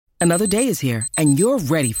Another day is here, and you're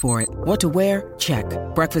ready for it. What to wear? Check.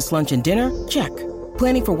 Breakfast, lunch, and dinner? Check.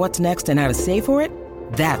 Planning for what's next and how to save for it?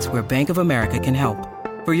 That's where Bank of America can help.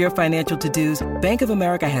 For your financial to-dos, Bank of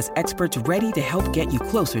America has experts ready to help get you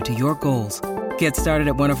closer to your goals. Get started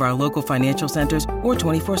at one of our local financial centers or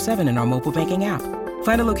 24/7 in our mobile banking app.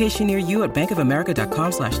 Find a location near you at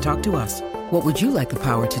bankofamerica.com/talktous. What would you like the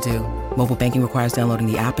power to do? Mobile banking requires downloading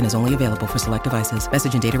the app and is only available for select devices.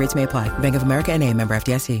 Message and data rates may apply. Bank of America N.A., member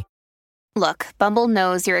FDIC. Look, Bumble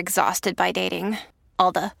knows you're exhausted by dating.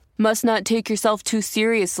 All the must not take yourself too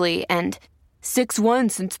seriously and 6'1"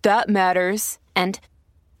 since that matters. And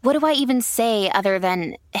what do I even say other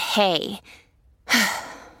than, hey?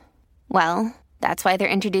 Well, that's why they're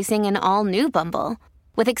introducing an all-new Bumble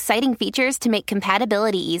with exciting features to make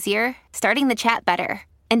compatibility easier, starting the chat better,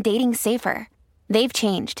 and dating safer. They've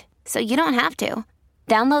changed, so you don't have to.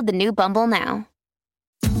 Download the new Bumble now.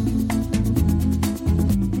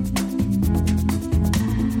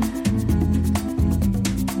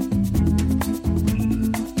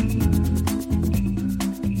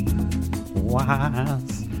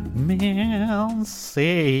 Wise men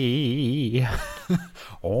say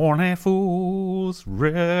on a fool's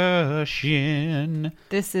rushing.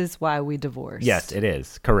 This is why we divorce. Yes, it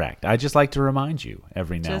is. Correct. I just like to remind you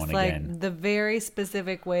every now and again. Just like the very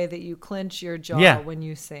specific way that you clench your jaw when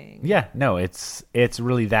you sing. Yeah, no, it's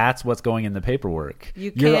really that's what's going in the paperwork.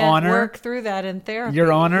 You can't work through that in therapy.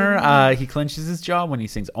 Your Honor, he clenches his jaw when he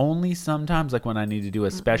sings. Only sometimes, like when I need to do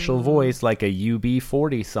a special voice, like a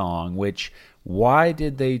UB40 song, which... Why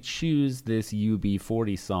did they choose this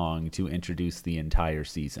UB40 song to introduce the entire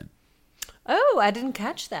season? Oh, I didn't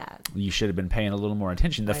catch that. You should have been paying a little more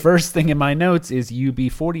attention. The first thing in my notes is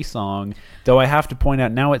UB40 song, though I have to point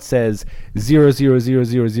out now it says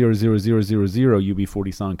 000000000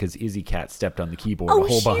 UB40 song because Izzy Cat stepped on the keyboard a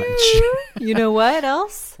whole bunch. You know what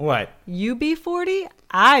else? What? UB40,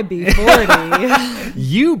 IB40.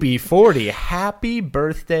 UB40, happy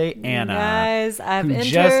birthday, Anna. Guys, I've who entered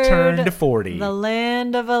just turned 40. The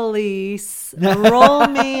land of Elise. Roll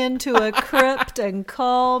me into a crypt and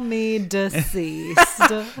call me deceased.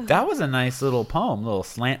 That was a nice little poem, little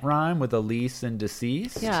slant rhyme with Elise and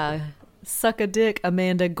deceased. Yeah. Suck a dick,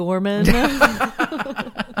 Amanda Gorman.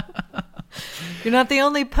 You're not the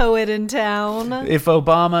only poet in town. If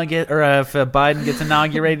Biden gets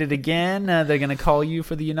inaugurated again, they're going to call you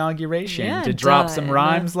for the inauguration to drop some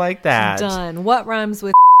rhymes like that. Done. What rhymes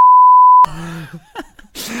with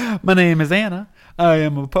My name is Anna. I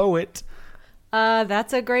am a poet.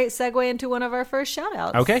 That's a great segue into one of our first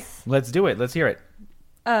shout-outs. Okay, let's do it. Let's hear it.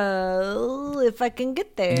 If I can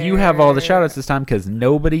get there. You have all the shout-outs this time because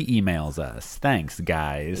nobody emails us. Thanks,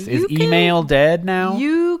 guys. Is email dead now?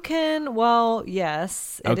 You can, well,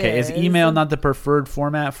 yes. Okay, is email not the preferred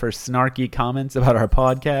format for snarky comments about our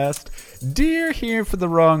podcast? Dear Here for the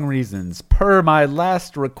Wrong Reasons, per my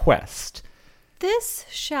last request. This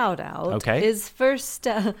shout-out is first...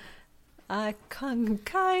 I come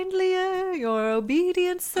kindly, your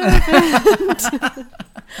obedient servant.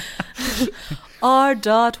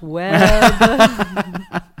 R.web.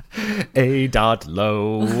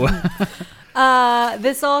 A.low.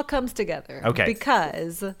 This all comes together. Okay.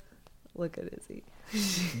 Because, look at Izzy.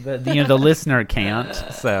 The listener can't.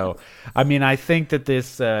 So, I mean, I think that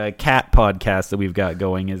this cat podcast that we've got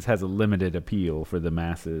going has a limited appeal for the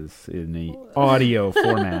masses in the audio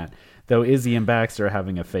format. Though Izzy and Baxter are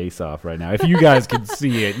having a face-off right now. If you guys could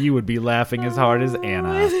see it, you would be laughing as hard as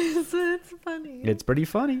Anna. It's funny. It's pretty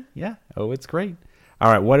funny. Yeah. Oh, it's great.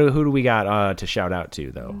 All right. Who do we got to shout out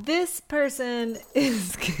to, though? This person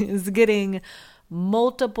is getting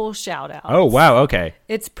multiple shout-outs. Oh, wow. Okay.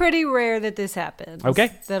 It's pretty rare that this happens.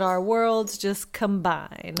 Okay. That our worlds just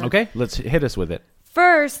combine. Okay. Let's hit us with it.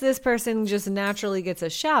 First, this person just naturally gets a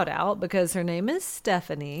shout out because her name is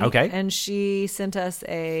Stephanie. Okay. And she sent us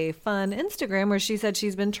a fun Instagram where she said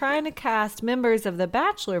she's been trying to cast members of the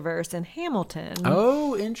Bachelorverse in Hamilton.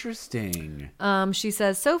 Oh, interesting. She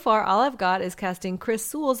says, so far, all I've got is casting Chris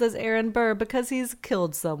Soules as Aaron Burr because he's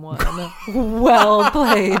killed someone. Well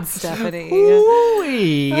played, Stephanie.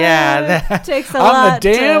 Ooh-wee. Yeah. That takes a lot. I'm the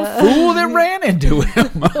damn fool that ran into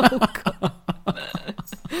him.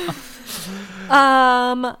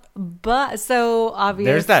 But so obvious.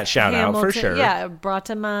 There's that shout out for sure. Yeah, brought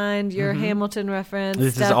to mind your Hamilton reference.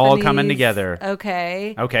 This is all coming together.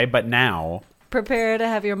 Okay. Okay, but now prepare to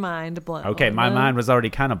have your mind blown. Okay, my mind was already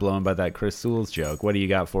kind of blown by that Chris Soules joke. What do you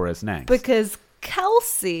got for us next? Because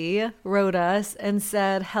Kelsey wrote us and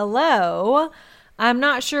said, hello. I'm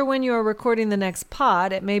not sure when you are recording the next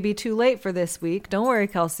pod. It may be too late for this week. Don't worry,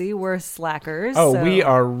 Kelsey. We're slackers. Oh, so we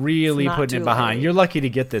are really putting it behind. late. You're lucky to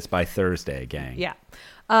get this by Thursday, gang. Yeah.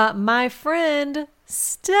 My friend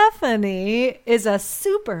Stephanie is a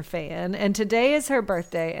super fan, and today is her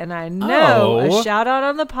birthday, and I know a shout out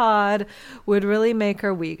on the pod would really make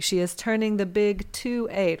her week. She is turning the big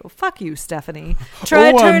 28. Well, fuck you, Stephanie.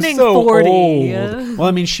 Try turning 40. Old. Well,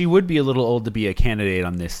 I mean, she would be a little old to be a candidate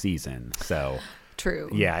on this season, so... True.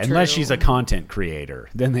 Yeah, unless she's a content creator,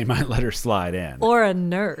 then they might let her slide in. Or a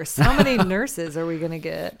nurse. How many nurses are we going to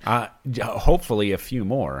get? Hopefully a few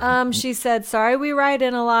more. She said, sorry we write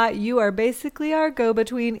in a lot. You are basically our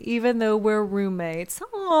go-between, even though we're roommates.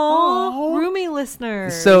 Aww, roomy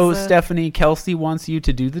listeners. So, Stephanie, Kelsey wants you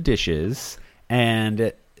to do the dishes,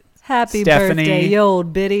 and... Happy Stephanie, birthday, you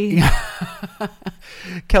old biddy.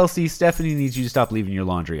 Kelsey, Stephanie needs you to stop leaving your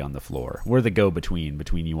laundry on the floor. We're the go-between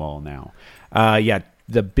between you all now. Yeah,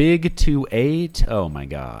 the big 28. Oh my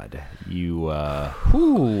God, you.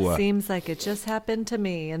 Seems like it just happened to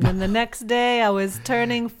me. And then the next day, I was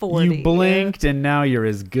turning 40. You blinked, and now you're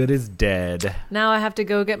as good as dead. Now I have to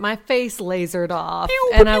go get my face lasered off,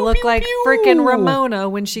 and I look like freaking Ramona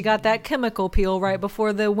when she got that chemical peel right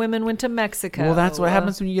before the women went to Mexico. Well, that's what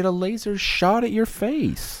happens when you get a laser shot at your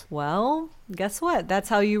face. Well, guess what? That's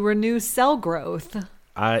how you renew cell growth.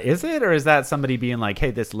 Is it, or is that somebody being like,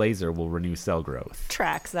 hey, this laser will renew cell growth?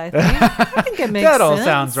 Tracks, I think. I think it makes sense. That all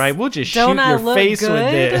sounds right. We'll just shoot your face with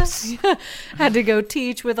this. Had to go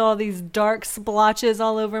teach with all these dark splotches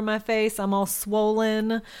all over my face. I'm all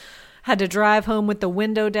swollen. Had to drive home with the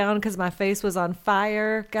window down because my face was on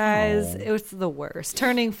fire. Guys, It was the worst.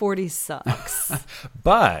 Turning 40 sucks.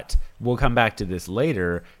 But we'll come back to this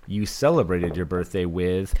later. You celebrated your birthday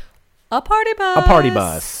with... A party bus. A party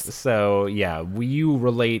bus. So, yeah, you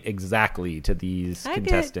relate exactly to these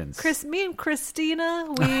contestants. Me and Christina,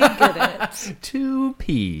 we get it. 2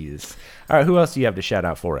 Ps. All right, who else do you have to shout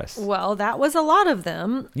out for us? Well, that was a lot of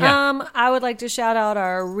them. Yeah. I would like to shout out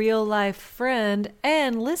our real life friend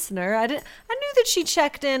and listener. I knew that she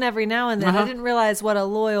checked in every now and then. I didn't realize what a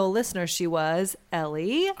loyal listener she was.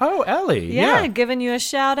 Ellie. Oh, Ellie. Yeah, giving you a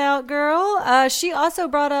shout out, girl. She also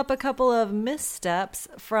brought up a couple of missteps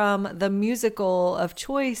from the musical of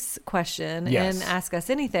choice question in Ask Us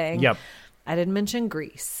Anything. Yep. I didn't mention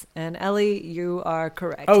Grease. And Ellie, you are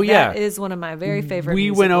correct. Oh, yeah. That is one of my very favorite We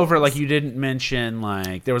musicals. went over, like, you didn't mention,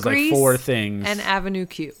 like, there was, Grease like, 4 things. and Avenue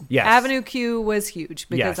Q. Yes. Avenue Q was huge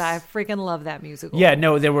because Yes. I freaking love that musical. Yeah,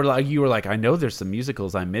 no, they were like, you were like, I know there's some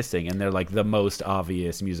musicals I'm missing, and they're like the most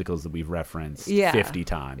obvious musicals that we've referenced 50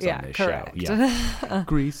 times on this correct. show. Yeah.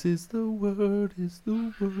 Grease is the word, is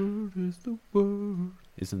the word, is the word.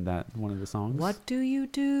 Isn't that one of the songs? What do you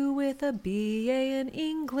do with a BA in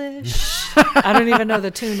English? I don't even know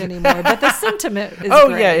the tune anymore, but the sentiment is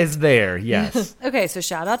great. Yeah, it's there. Yes. Okay, so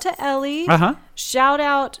shout out to Ellie. Shout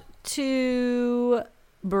out to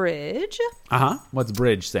Bridge. What's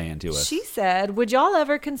Bridge saying to us? She said, would y'all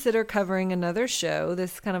ever consider covering another show?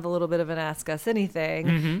 This is kind of a little bit of an Ask Us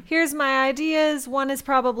Anything. Here's my ideas. One is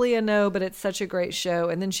probably a no, but it's such a great show.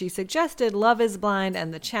 And then she suggested Love is Blind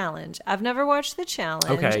and The Challenge. I've never watched The Challenge.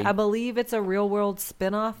 Okay. I believe it's a Real World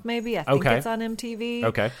spinoff, maybe. I think it's on MTV.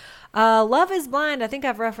 Okay. Love is Blind. I think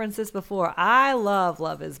I've referenced this before. I love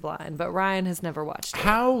Love is Blind, but Ryan has never watched it.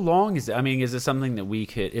 How long is it? I mean, is it something that we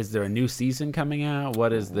could... Is there a new season coming out?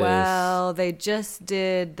 What is this? Well, they just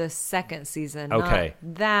did the second season not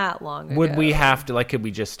that long ago. Would we have to... Like, could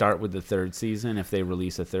we just start with the 3rd season if they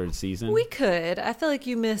release a 3rd season? We could. I feel like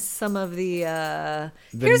you missed some of the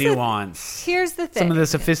nuance. Here's the thing. Some of the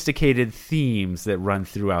sophisticated themes that run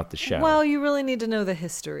throughout the show. Well, you really need to know the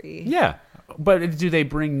history. Yeah. But do they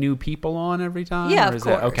bring new people on every time? Yeah, or of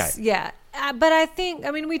course. Okay. Yeah. But I think,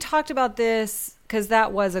 we talked about this because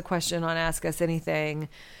that was a question on Ask Us Anything.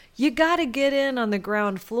 You got to get in on the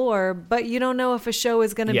ground floor, but you don't know if a show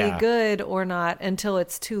is going to be good or not until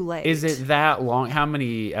it's too late. Is it that long? How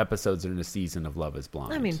many episodes are in a season of Love is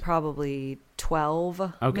Blind? Probably 12.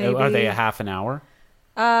 Okay. Maybe. Are they a half an hour?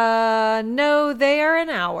 No, they are an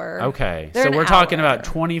hour. Okay. They're so we're an talking hour. about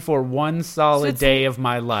 24 one solid day of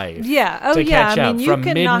my life. Yeah. Oh, to yeah. catch up. You From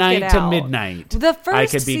can midnight knock it to out. midnight. The first I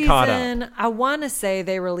could be season, caught up. I want to say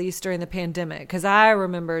they released during the pandemic because I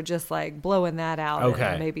remember just like blowing that out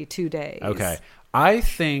in maybe 2 days. Okay. I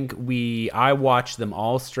think I watch them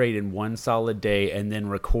all straight in one solid day and then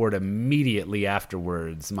record immediately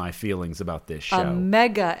afterwards my feelings about this show. A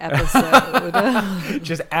mega episode.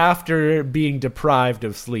 Just after being deprived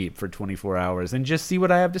of sleep for 24 hours and just see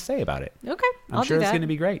what I have to say about it. Okay. I'm sure it's going to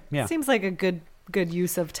be great. Yeah. Seems like a good good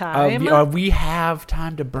use of time. We have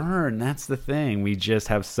time to burn. That's the thing. We just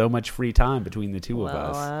have so much free time between the two of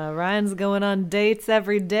us. Ryan's going on dates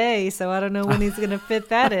every day, so I don't know when he's going to fit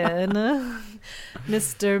that in.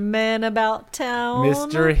 Mr. Man About Town.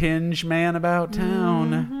 Mr. Hinge Man About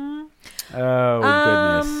Town.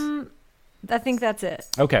 Oh, goodness. I think that's it.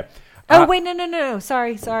 Okay. Wait, no.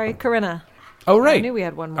 Sorry, Corinna. Oh, right. I knew we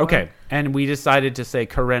had one more. Okay. And we decided to say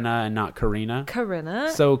Corinna and not Karina.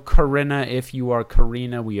 Corinna. So, Corinna, if you are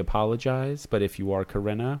Karina, we apologize. But if you are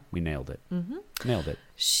Corinna, we nailed it. Nailed it.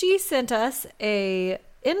 She sent us a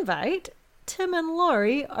invite. Tim and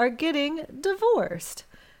Lori are getting divorced.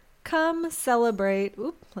 Come celebrate.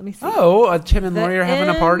 Let me see. Oh, Tim and Lori are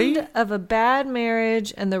having a party? The end of a bad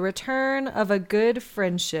marriage and the return of a good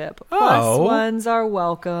friendship. Oh. Plus ones are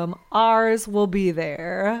welcome. Ours will be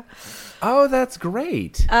there. Oh, that's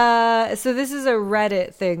great. So this is a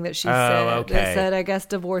Reddit thing that she said. Okay. That said, I guess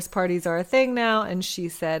divorce parties are a thing now. And she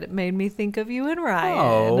said, it made me think of you and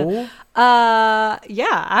Ryan.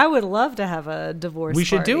 Yeah, I would love to have a divorce party. We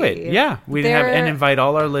should do it. Yeah. We'd have and invite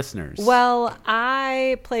all our listeners. Well,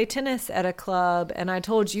 I play tennis at a club, and I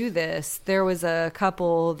told you this. There was a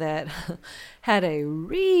couple that had a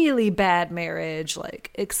really bad marriage,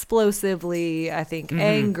 like explosively, I think,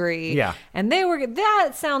 angry. Yeah. And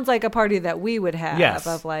that sounds like a party that we would have. Yes.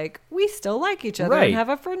 Of like, we still like each other and have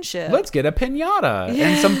a friendship. Let's get a piñata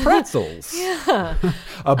and some pretzels.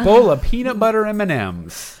 A bowl of peanut butter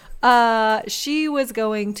M&Ms. She was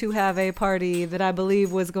going to have a party that I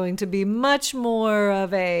believe was going to be much more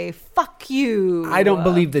of a fuck you. I don't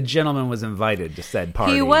believe the gentleman was invited to said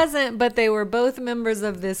party. He wasn't, but they were both members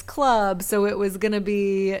of this club, so it was going to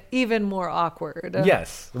be even more awkward.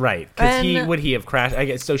 Yes, right. Because would he have crashed? I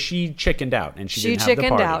guess so. She chickened out, and she didn't have the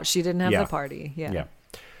party. She didn't have the party. Yeah.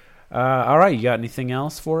 All right, you got anything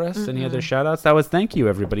else for us? Any other shout outs? That was thank you,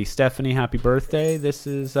 everybody. Stephanie, happy birthday. This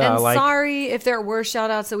is sorry if there were shout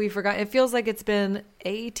outs that we forgot. It feels like it's been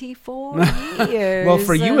 84 years. Well,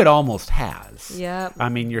 for you, it almost has. Yep. I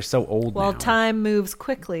mean, you're so old now. Well, time moves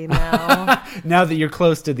quickly now. Now that you're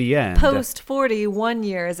close to the end. Post 40, 1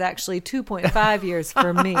 year is actually 2.5 years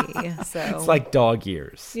for me. So it's like dog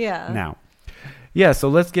years. Yeah. Now. Yeah, so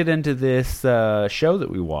let's get into this show that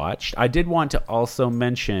we watched. I did want to also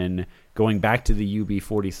mention, going back to the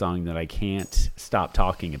UB40 song that I can't stop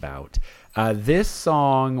talking about. This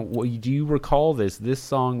song, do you recall this? This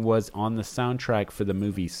song was on the soundtrack for the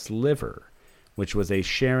movie Sliver, which was a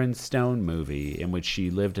Sharon Stone movie in which she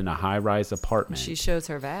lived in a high-rise apartment. She shows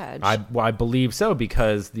her vag. I believe so,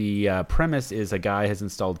 because the premise is a guy has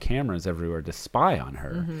installed cameras everywhere to spy on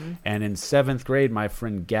her. Mm-hmm. And in 7th grade, my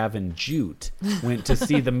friend Gavin Jute went to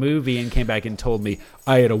see the movie and came back and told me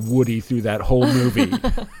I had a Woody through that whole movie.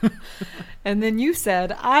 And then you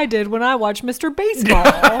said, I did when I watched Mr.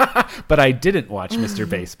 Baseball. But I didn't watch Mr.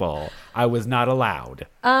 Baseball. I was not allowed.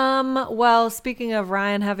 Well, speaking of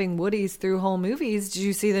Ryan having Woodies through whole movies, did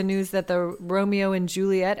you see the news that the Romeo and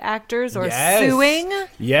Juliet actors are suing?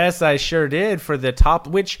 Yes, I sure did, for the top,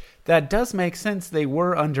 which that does make sense. They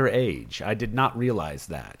were underage. I did not realize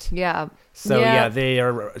that. Yeah. So, yeah, they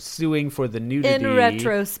are suing for the nudity. In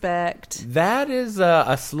retrospect. That is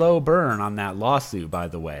a slow burn on that lawsuit, by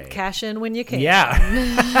the way. Cash in when you can.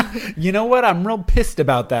 Yeah. You know what? I'm real pissed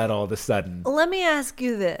about that all of a sudden. Let me ask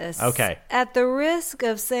you this. Okay. At the risk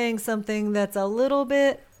of saying something that's a little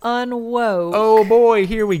bit unwoke. Oh, boy.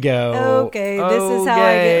 Here we go. Okay. This is how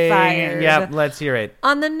I get fired. Yep. Let's hear it.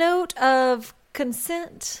 On the note of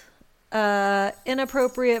consent,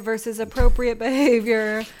 inappropriate versus appropriate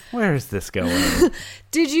behavior. Where is this going?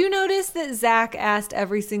 Did you notice that Zach asked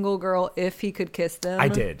every single girl if he could kiss them? I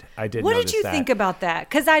did. What did you think about that?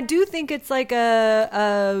 Because I do think it's like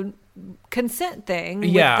a consent thing.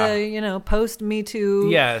 Yeah. With the, post Me Too.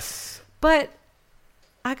 Yes. But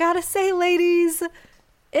I gotta say, ladies,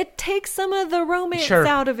 it takes some of the romance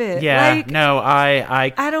out of it. Yeah.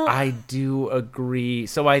 I do agree.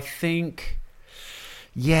 So I think.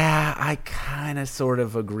 Yeah, I kind of sort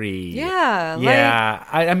of agree. Yeah. Yeah.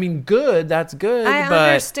 I mean, good. That's good. I but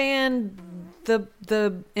understand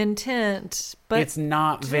the intent, but it's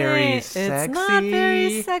not very sexy. It's not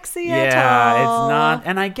very sexy at all. Yeah, it's not.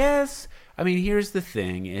 And I guess, I mean, here's the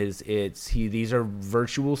thing: these are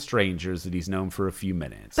virtual strangers that he's known for a few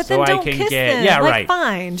minutes. But then don't kiss them. Yeah, like, right.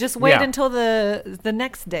 Fine, just wait until the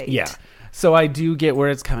next date. Yeah. So I do get where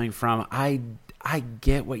it's coming from. I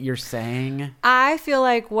get what you're saying. I feel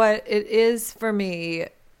like what it is for me,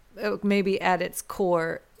 maybe at its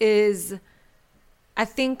core, is I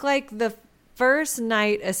think like the first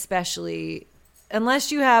night especially,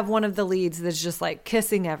 unless you have one of the leads that's just like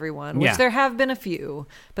kissing everyone, which Yeah. there have been a few,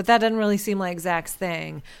 but that doesn't really seem like Zach's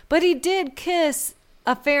thing. But he did kiss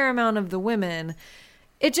a fair amount of the women.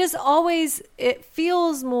 It just always, it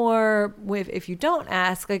feels more, if you don't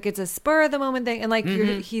ask, like it's a spur of the moment thing. And like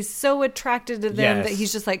he's so attracted to them Yes. that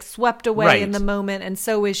he's just like swept away Right. in the moment. And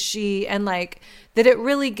so is she. And like that it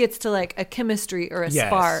really gets to like a chemistry or a Yes.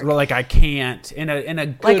 spark. Well, like I can't, in a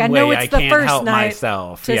good Like I know way, it's I the can't first help night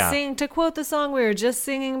myself. to Yeah. sing, to quote the song we were just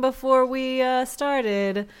singing before we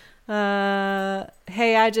started.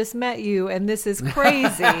 Hey, I just met you and this is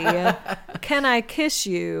crazy. Can I kiss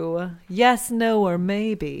you? Yes, no, or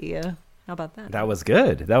maybe. How about that? That was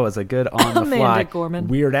good. That was a good on the fly Amanda Gorman.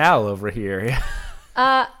 Weird Al over here.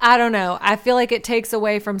 I don't know. I feel like it takes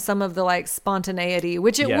away from some of the like spontaneity,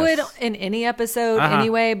 which it Yes. would in any episode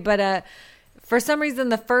anyway. But for some reason,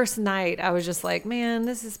 the first night I was just like, man,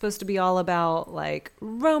 this is supposed to be all about like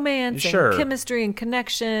romance Sure. and chemistry and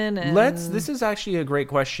connection. And This is actually a great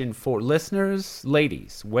question for listeners,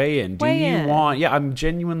 ladies. Weigh in. Do Weigh you in. want? Yeah, I'm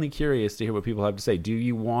genuinely curious to hear what people have to say. Do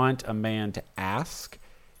you want a man to ask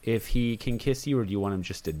if he can kiss you, or do you want him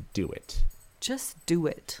just to do it? just do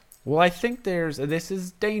it. Well, I think this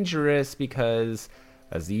is dangerous because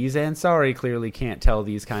Aziz Ansari clearly can't tell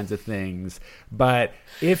these kinds of things. But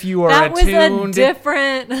if you are That was attuned, a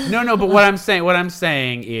different. no. But what I'm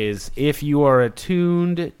saying is, if you are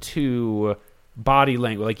attuned to body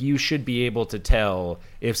language, like you should be able to tell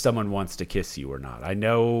if someone wants to kiss you or not. I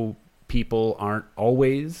know people aren't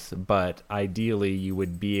always, but ideally you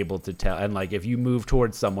would be able to tell. And like if you move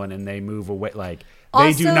towards someone and they move away, like.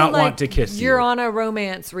 They do Also, not like, want to kiss you. You're on a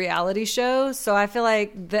romance reality show, so I feel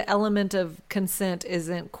like the element of consent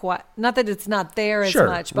isn't quite, not that it's not there as Sure,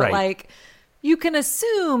 much, but right. like you can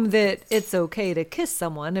assume that it's okay to kiss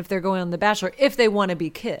someone if they're going on The Bachelor, if they want to be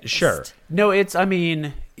kissed. Sure. No,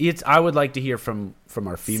 I would like to hear from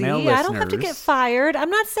our female listeners. I don't have to get fired. I'm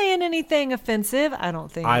not saying anything offensive. I don't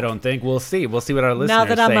think. We'll see. We'll see what our listeners Now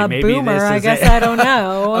that I'm say. a Maybe boomer, this I is guess it. I don't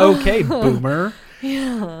know. Okay, boomer.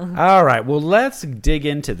 Yeah. All right. Well, let's dig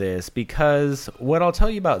into this because what I'll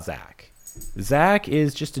tell you about Zach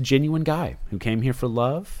is just a genuine guy who came here for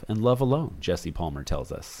love and love alone, Jesse Palmer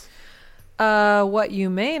tells us. What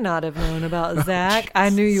you may not have known about Zach, I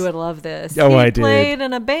knew you would love this. Oh, I did. He played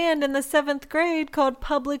in a band in the 7th grade called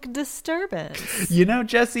Public Disturbance. You know,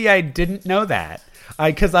 Jesse, I didn't know that.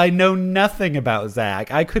 Because I know nothing about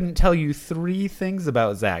Zach. I couldn't tell you 3 things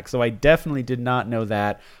about Zach, so I definitely did not know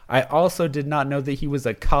that. I also did not know that he was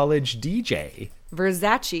a college DJ.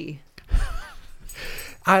 Versace.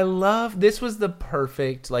 This was the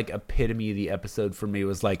perfect like epitome of the episode for me. It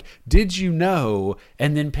was like, did you know?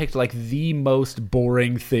 And then picked like the most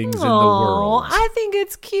boring things in the world. I think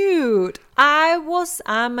it's cute. I'm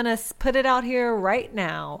going to put it out here right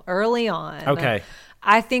now, early on. Okay.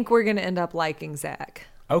 I think we're going to end up liking Zach.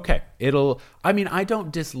 Okay. I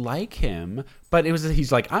don't dislike him, but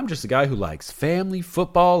he's like, I'm just a guy who likes family,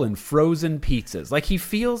 football, and frozen pizzas. Like he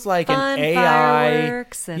feels like Fun, an AI.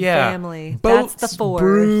 fireworks, and family. Boats, That's the force.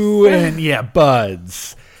 brew, and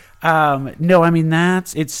buds.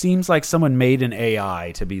 It seems like someone made an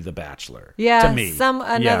AI to be the Bachelor. Yeah, to me.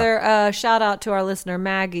 another shout out to our listener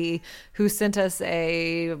Maggie, who sent us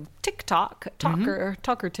a TikTok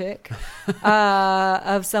talker tick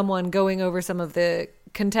of someone going over some of the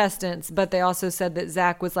contestants, but they also said that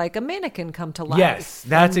Zach was like a mannequin come to life. Yes,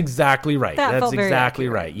 that's exactly right. that That's felt very exactly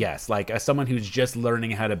accurate. right. Yes, like someone who's just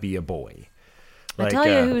learning how to be a boy. I tell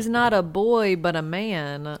you who's not a boy but a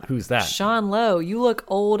man. Who's that? Sean Lowe. You look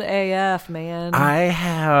old AF, man. I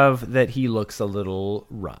have that he looks a little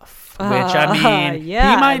rough, which he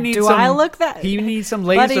yeah. might need. Do some, I look that? He needs some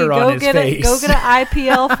Buddy, laser on his face. Go get an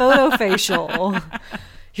IPL photo facial.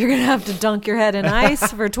 You're gonna have to dunk your head in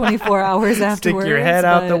ice for 24 hours afterwards. Stick your head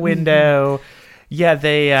out the window. Yeah,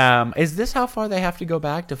 they. Is this how far they have to go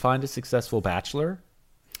back to find a successful bachelor?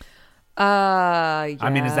 Yeah. I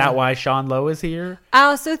mean, is that why Sean Lowe is here? I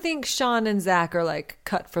also think Sean and Zach are like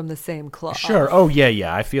cut from the same cloth. Sure. Oh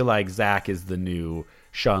yeah. I feel like Zach is the new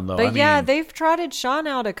Sean Lowe. But they've trotted Sean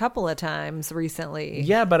out a couple of times recently.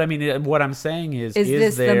 Yeah, but I mean, what I'm saying is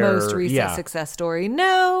this there, the most recent success story?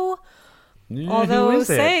 No. Although who is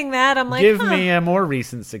it? saying that, I'm like, give me a more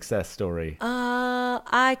recent success story.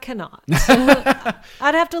 I cannot.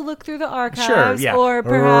 I'd have to look through the archives, Sure, yeah. or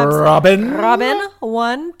perhaps Robin,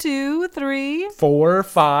 1, 2, 3, 4,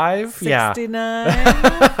 5,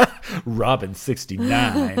 69. Robin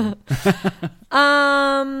 69.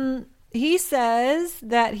 He says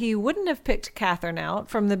that he wouldn't have picked Catherine out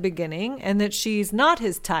from the beginning, and that she's not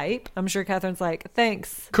his type. I'm sure Catherine's like,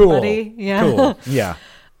 thanks, Cool, buddy. Yeah. cool. Yeah.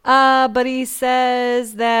 But he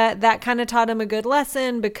says that kind of taught him a good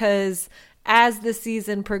lesson because as the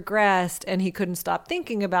season progressed and he couldn't stop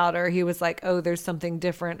thinking about her, he was like, oh, there's something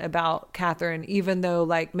different about Catherine, even though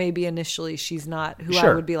like maybe initially she's not who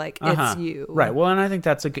I would be like, it's you. Right. Well, and I think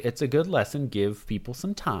it's a good lesson. Give people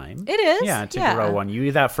some time. It is. Yeah, to grow on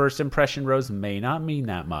you. That first impression, Rose, may not mean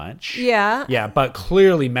that much. Yeah. Yeah, but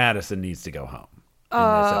clearly Madison needs to go home. In this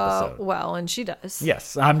episode. Well, and she does.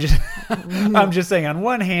 Yes, I'm just saying. On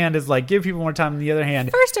one hand, is like give people more time. On the other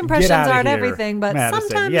hand, first impressions get out of aren't here, everything, but Madison.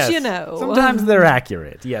 sometimes yes. you know. Sometimes they're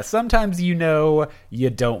accurate. Yes, sometimes you know you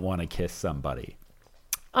don't want to kiss somebody.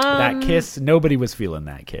 That kiss, nobody was feeling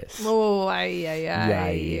that kiss. Oh,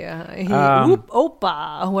 whoop,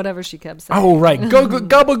 opa, whatever she kept saying. Oh, right, go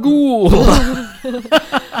gabagool.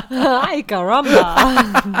 Ay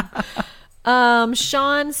caramba.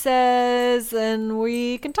 Sean says, and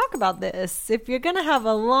we can talk about this, if you're going to have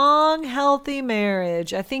a long, healthy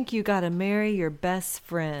marriage, I think you got to marry your best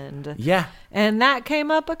friend. Yeah. And that came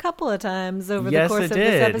up a couple of times over the course of did.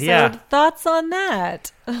 this episode. Yeah. Thoughts on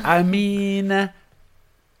that? I mean,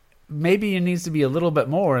 maybe it needs to be a little bit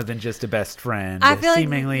more than just a best friend. I feel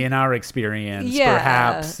seemingly like, in our experience,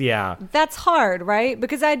 perhaps. Yeah. That's hard, right?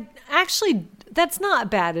 Because that's not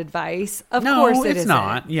bad advice. Of no, course it it's isn't.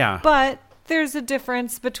 not. Yeah. But there's a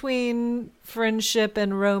difference between friendship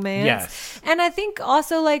and romance. Yes. And I think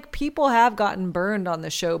also like people have gotten burned on the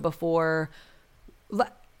show before.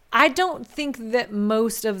 I don't think that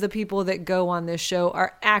most of the people that go on this show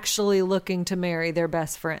are actually looking to marry their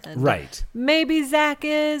best friend. Right. Maybe Zach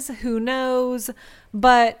is, who knows?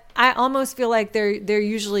 But I almost feel like there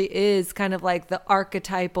usually is kind of like the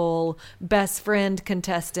archetypal best friend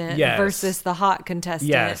contestant versus the hot contestant.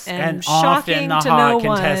 Yes, and often the to hot no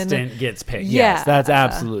contestant gets picked. Yeah. Yes, that's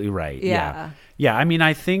absolutely right. Yeah. I mean,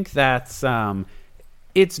 I think that's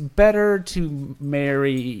it's better to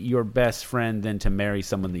marry your best friend than to marry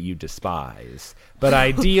someone that you despise. But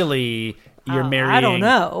ideally, you're marrying. I don't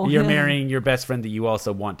know. You're marrying your best friend that you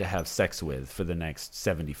also want to have sex with for the next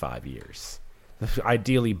 75 years.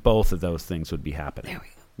 Ideally, both of those things would be happening. There we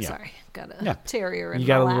go. Yeah. Sorry, got a terrier in You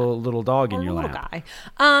got my a lap. little dog in your little lap. guy.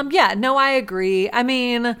 Yeah, no, I agree. I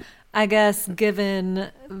mean, I guess given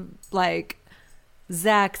like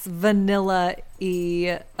Zach's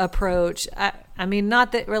vanilla-y approach, I mean,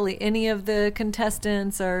 not that really any of the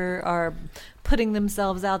contestants are putting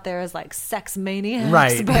themselves out there as like sex maniacs,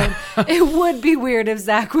 right? But it would be weird if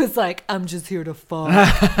Zach was like, "I'm just here to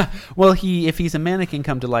fuck." Well, if he's a mannequin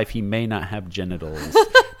come to life, he may not have genitals.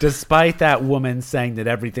 Despite that woman saying that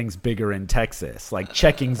everything's bigger in Texas, like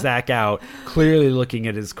checking Zach out, clearly looking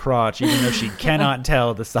at his crotch, even though she cannot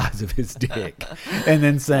tell the size of his dick, and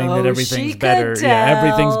then saying that everything's better. Tell. Yeah,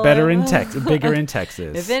 everything's better in Texas, bigger in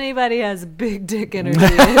Texas. If anybody has big dick energy,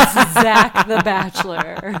 it's Zach the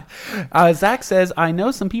Bachelor. Zach says, I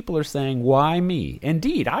know some people are saying, why me?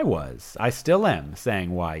 Indeed, I was. I still am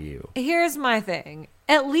saying, why you? Here's my thing.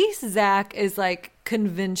 At least Zach is like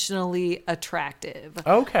conventionally attractive.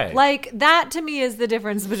 Okay. Like that to me is the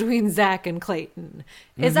difference between Zach and Clayton.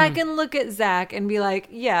 Is I can look at Zach and be like,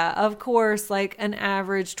 yeah, of course, like an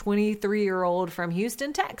average 23-year-old from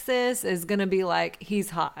Houston, Texas is going to be like,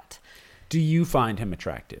 he's hot. Do you find him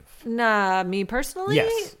attractive? Nah, me personally?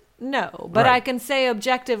 Yes. No, but I can say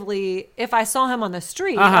objectively, if I saw him on the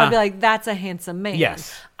street, I'd be like, that's a handsome man.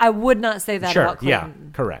 Yes. I would not say that about Clayton. Yeah,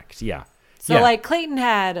 correct. Yeah. So like Clayton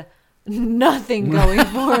had nothing going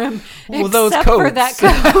for him well, except those for that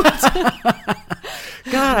coat.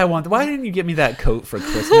 God, why didn't you get me that coat for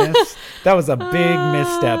Christmas? That was a big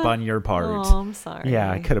misstep on your part. Oh, I'm sorry.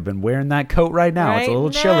 Yeah, I could have been wearing that coat right now. It's a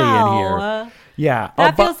little chilly in here. Yeah.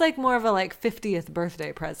 That feels like more of a like 50th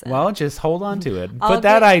birthday present. Well, just hold on to it. Put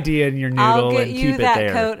that idea in your noodle and keep it there. I'll get you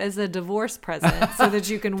that coat as a divorce present so that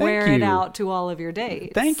you can wear it out to all of your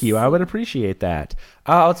dates. Thank you. I would appreciate that.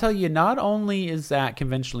 I'll tell you, not only is Zach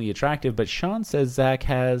conventionally attractive, but Sean says Zach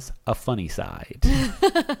has a funny side.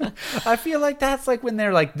 I feel like that's like when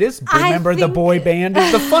they're like, this member of the boy band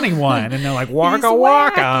is the funny one. And they're like, waka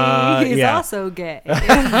waka. He's also gay.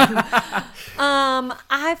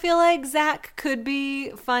 I feel like Zach could be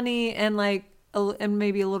funny and like and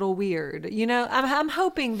maybe a little weird. You know, I'm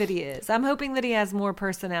hoping that he is. I'm hoping that he has more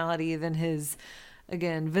personality than his,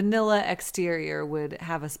 again, vanilla exterior would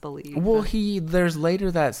have us believe. Well, there's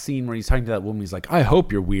later that scene where he's talking to that woman. He's like, I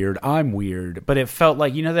hope you're weird. I'm weird. But it felt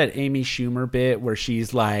like, you know, that Amy Schumer bit where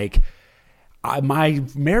she's like, my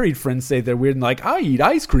married friends say they're weird, and like, I eat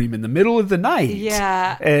ice cream in the middle of the night.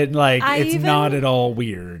 Yeah. And like, it's not at all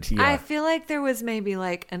weird. Yeah. I feel like there was maybe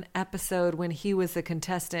like an episode when he was a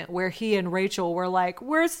contestant where he and Rachel were like,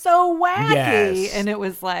 we're so wacky. Yes. And it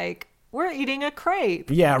was like, We're eating a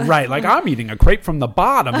crepe. Yeah, right. Like, I'm eating a crepe from the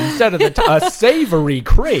bottom instead of a savory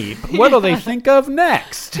crepe. What'll they think of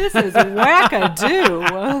next? This is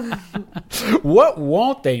wackadoo. What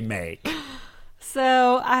won't they make?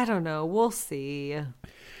 So, I don't know. We'll see.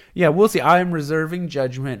 Yeah, we'll see. I'm reserving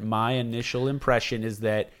judgment. My initial impression is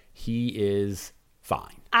that he is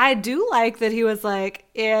fine. I do like that he was like,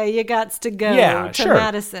 yeah, you got to go to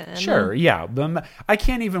Madison. Sure, yeah. I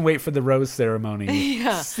can't even wait for the rose ceremony.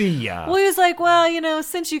 Yeah. See ya. Well, he was like, well,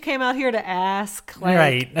 since you came out here to ask, like,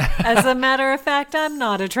 right. As a matter of fact, I'm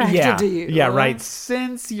not attracted to you. Yeah, right.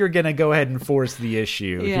 Since you're going to go ahead and force the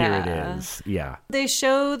issue, here it is. Yeah. They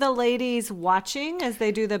show the ladies watching as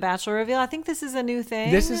they do the Bachelor reveal. I think this is a new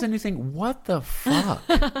thing. This is a new thing. What the fuck?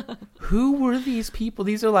 Who were these people?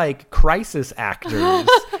 These are like crisis actors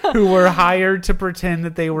who were hired to pretend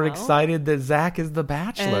that they were excited that Zach is the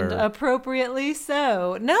Bachelor. And appropriately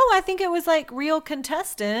so. No, I think it was like real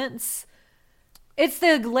contestants. It's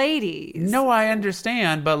the ladies. No, I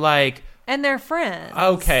understand, but like... And their friends.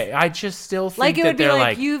 Okay, I just still think like it would that be they're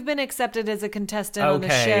like, you've been accepted as a contestant on the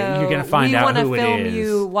show. You're going to find out who it is. We want to film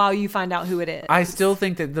you while you find out who it is. I still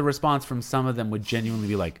think that the response from some of them would genuinely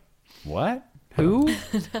be like, what? Who?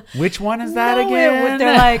 Which one is that again?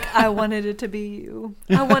 They're like, I wanted it to be you.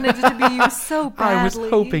 I wanted it to be you so badly. I was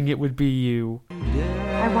hoping it would be you.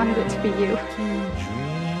 I wanted it to be you.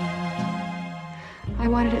 I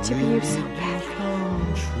wanted it to be you so badly.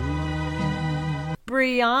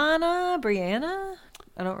 Brianna?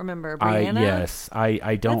 I don't remember. Brianna? Yes,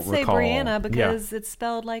 I don't Let's recall. Say Brianna because it's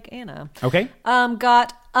spelled like Anna. Okay.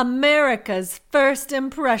 Got America's first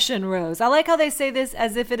impression rose. I like how they say this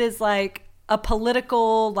as if it is like a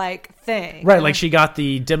political like thing. Right, like she got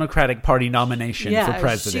the Democratic Party nomination for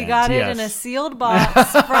president. She got it in a sealed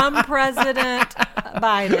box from President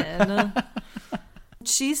Biden.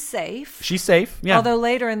 She's safe. She's safe, yeah. Although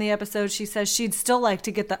later in the episode, she says she'd still like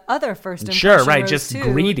to get the other first impression Sure, right, rose just too.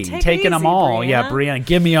 greedy, taking them all. Brianna. Yeah, Brianna,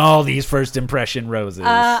 give me all these first impression roses.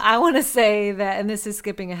 I want to say that, and this is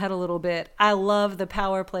skipping ahead a little bit, I love the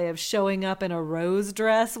power play of showing up in a rose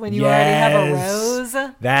dress when you already have a rose.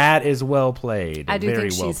 That is well played. I do Very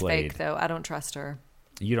think well she's played. fake, though. I don't trust her.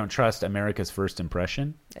 You don't trust America's first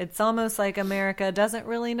impression? It's almost like America doesn't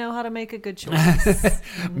really know how to make a good choice.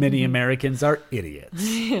 Many Americans are idiots.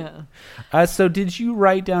 Yeah. So did you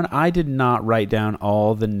write down, I did not write down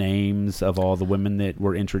all the names of all the women that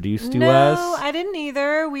were introduced to us. No, I didn't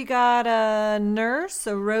either. We got a nurse,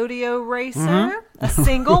 a rodeo racer, a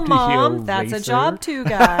single mom. That's a job too,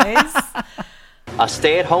 guys. A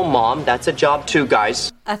stay-at-home mom, that's a job too,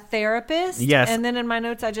 guys. A therapist. Yes. And then in my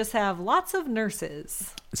notes, I just have lots of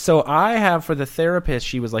nurses. So I have for the therapist,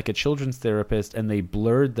 she was like a children's therapist, and they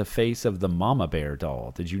blurred the face of the Mama Bear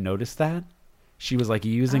doll. Did you notice that? She was like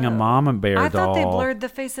using a Mama Bear doll. I thought they blurred the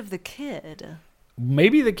face of the kid.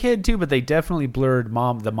 Maybe the kid too, but they definitely blurred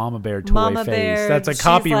the Mama Bear toy Mama face. Bear, That's a she's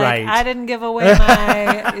copyright. Like, I didn't give away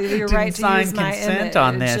my your Didn't right to sign use my consent image.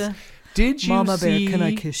 on this. Did you Mama see? Bear, can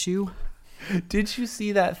I kiss you? Did you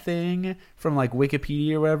see that thing from like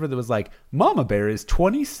Wikipedia or whatever that was like, Mama Bear is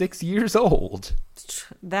 26 years old?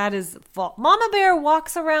 That is false. Mama Bear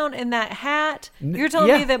walks around in that hat. You're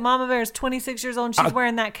telling me that Mama Bear is 26 years old and she's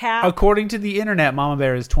wearing that cap? According to the internet, Mama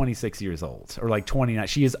Bear is 26 years old, or like 29.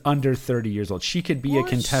 She is under 30 years old. She could be a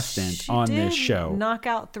contestant on this show. Knock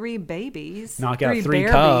out 3 babies. Knock out 3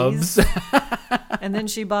 cubs. And then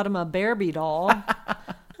she bought him a Barbie doll.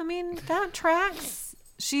 I mean, that tracks.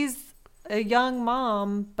 She's a young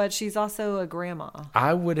mom, but she's also a grandma.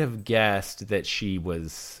 I would have guessed that she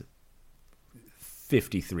was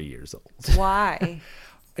 53 years old. Why?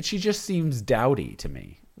 She just seems dowdy to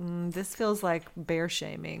me. This feels like bear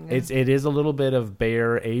shaming. It is a little bit of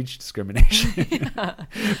bear age discrimination.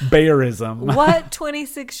 Bearism. What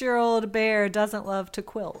 26-year-old bear doesn't love to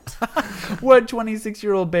quilt? What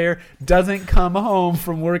 26-year-old bear doesn't come home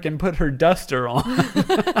from work and put her duster on?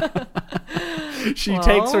 She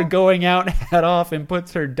takes her going out hat off and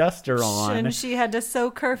puts her duster on. And she had to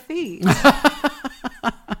soak her feet.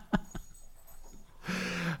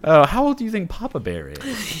 How old do you think Papa Bear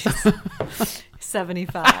is?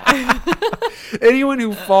 75. Anyone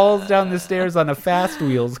who falls down the stairs on a Fast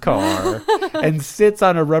Wheels car and sits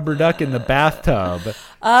on a rubber duck in the bathtub.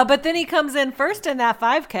 But then he comes in first in that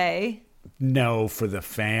 5K. No, for the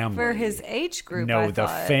family. For his age group, No,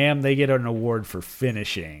 they get an award for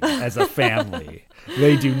finishing as a family.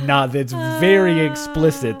 They do not. It's very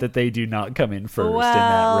explicit that they do not come in first in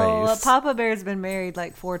that race. Papa Bear's been married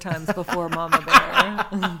like 4 times before Mama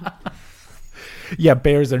Bear. Yeah,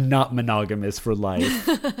 bears are not monogamous for life.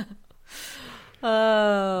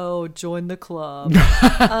 Oh, join the club.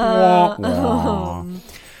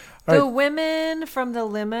 The women from the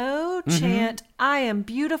limo chant, "I am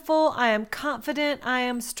beautiful, I am confident, I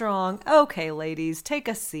am strong." Okay, ladies, take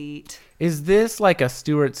a seat. Is this like a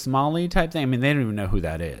Stuart Smalley type thing? I mean, they don't even know who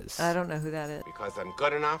that is. I don't know who that is. Because I'm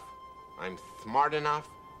good enough, I'm smart enough,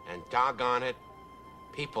 and doggone it,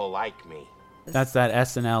 people like me. That's that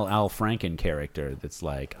SNL Al Franken character that's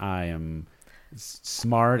like, I am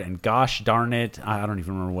smart and gosh darn it. I don't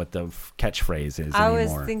even remember what the catchphrase is I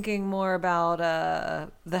anymore. was thinking more about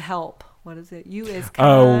The Help. What is it? You is kind.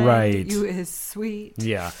 Oh, right. You is sweet.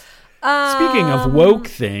 Yeah. Speaking of woke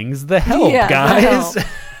things, The Help, guys. The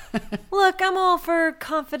Help. Look, I'm all for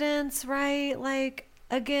confidence, right? Like,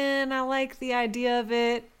 again, I like the idea of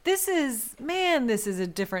it. This is a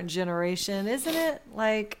different generation, isn't it?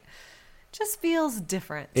 Like, just feels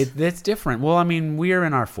different. It's different. Well, I mean, we're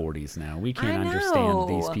in our 40s now. We can't understand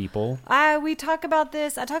these people. I talk about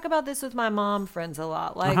this with my mom friends a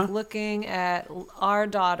lot. Like looking at our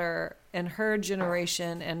daughter and her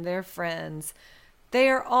generation and their friends. They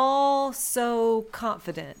are all so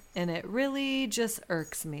confident, and it really just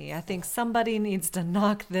irks me. I think somebody needs to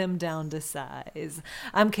knock them down to size.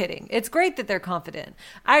 I'm kidding. It's great that they're confident.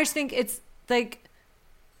 I just think it's like,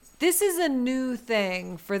 this is a new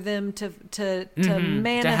thing for them to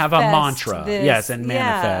manifest. To have a mantra. This. Yes, and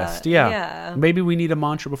manifest. Yeah. Maybe we need a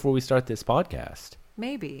mantra before we start this podcast.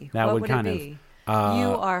 Maybe. That what would kind it be? You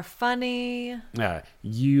are funny.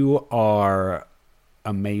 You are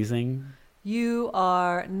amazing. You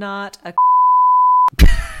are not a...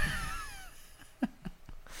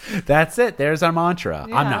 That's it. There's our mantra.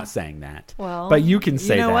 Yeah. I'm not saying that. Well, but you can say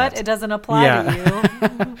that. You know what? It doesn't apply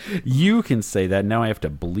to you. You can say that. Now I have to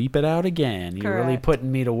bleep it out again. You're really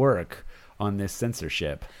putting me to work on this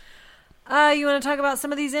censorship. You want to talk about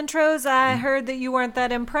some of these intros? I heard that you weren't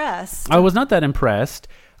that impressed. I was not that impressed.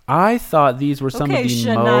 I thought these were some of the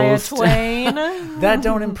Shania most... Twain. That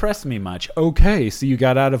don't impress me much. Okay, so you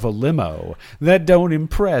got out of a limo. That don't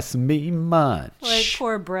impress me much. Like,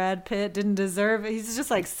 poor Brad Pitt didn't deserve it. He's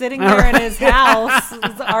just like sitting there in his house,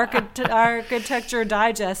 his Architecture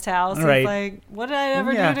Digest house. He's like, what did I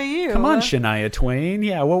ever do to you? Come on, Shania Twain.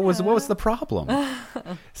 Yeah, what was the problem?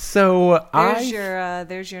 So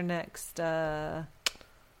there's your next...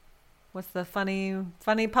 what's the funny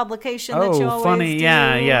publication that you always funny, do?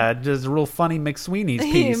 Yeah. Just a real funny McSweeney's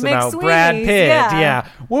piece about Brad Pitt. Yeah.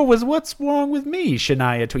 What's wrong with me,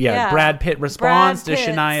 Shania Twain? Yeah, Brad Pitt responds to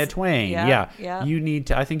Shania Twain. Yeah. You need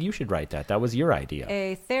to, I think you should write that. That was your idea.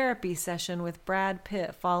 A therapy session with Brad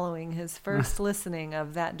Pitt following his first listening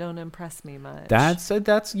of That Don't Impress Me Much.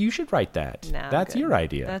 That's you should write that. No, that's your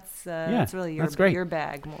idea. That's really your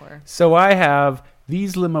bag more. So I have,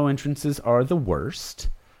 these limo entrances are the worst.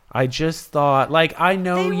 I just thought, like, I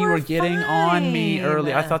know you were getting on me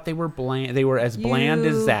early. I thought they were bland. They were as bland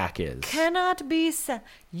as Zach is.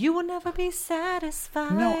 You will never be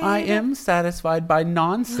satisfied. No, I am satisfied by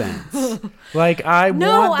nonsense. Like, I want this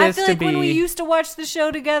to be... No, I feel like when we used to watch the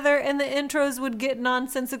show together and the intros would get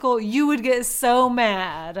nonsensical, you would get so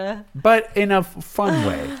mad. But in a fun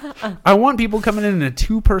way. I want people coming in a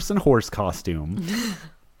 2-person horse costume.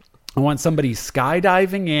 I want somebody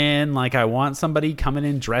skydiving in, like I want somebody coming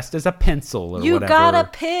in dressed as a pencil or whatever. You got a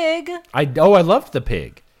pig. I loved the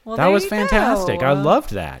pig. Well, that was fantastic. Go. I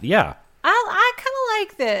loved that. Yeah. I kind of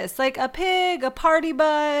like this. Like a pig, a party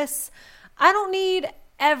bus. I don't need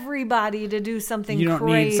everybody to do something crazy. You don't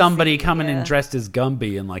need somebody coming in dressed as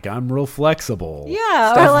Gumby and like, I'm real flexible.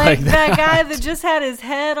 Yeah, or like that guy that just had his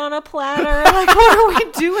head on a platter. Like, what are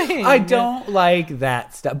we doing? I don't like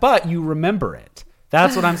that stuff. But you remember it.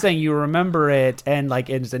 That's what I'm saying. You remember it, and like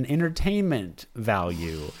it's an entertainment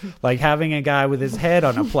value. Like having a guy with his head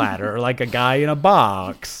on a platter, or like a guy in a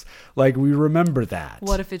box. Like we remember that.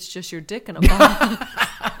 What if it's just your dick in a box?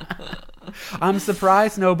 I'm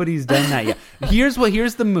surprised nobody's done that yet. Here's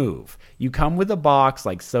the move. You come with a box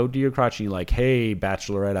like sewed to your crotch and you're like, hey,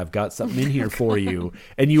 Bachelorette, I've got something in here for you.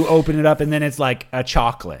 And you open it up and then it's like a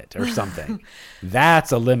chocolate or something.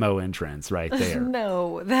 That's a limo entrance right there.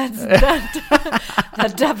 No, that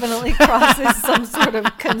definitely crosses some sort of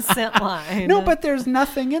consent line. No, but there's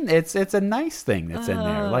nothing in it. It's a nice thing that's in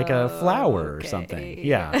there, like a flower or something.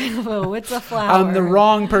 Yeah. Oh, it's a flower. I'm the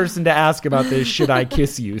wrong person to ask about this should I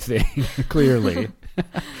kiss you thing, clearly.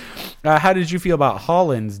 How did you feel about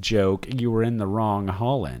Holland's joke? You were in the wrong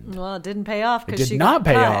Holland. Well, it didn't pay off because she got cut.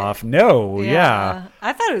 It did not pay off. No, yeah.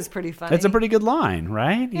 I thought it was pretty funny. It's a pretty good line,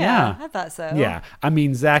 right? Yeah, I thought so. Yeah. I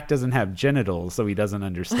mean, Zach doesn't have genitals, so he doesn't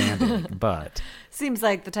understand it, but... Seems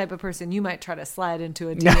like the type of person you might try to slide into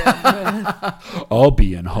a DM with. I'll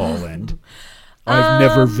be in Holland. I've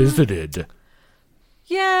never visited.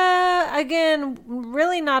 Yeah, again,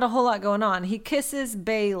 really not a whole lot going on. He kisses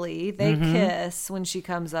Bailey. They kiss when she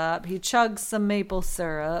comes up. He chugs some maple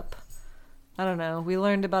syrup. I don't know. We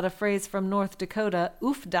learned about a phrase from North Dakota,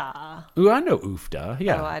 oofda. Ooh, I know oofda.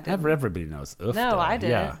 Yeah, Oh, I didn't. everybody knows oofda. No, I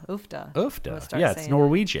didn't. Yeah. Oofda. Oofda. Yeah, it's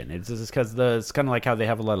Norwegian. It's because it's kind of like how they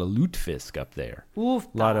have a lot of lutefisk up there.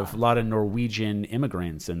 Oofda. A lot of Norwegian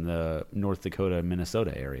immigrants in the North Dakota,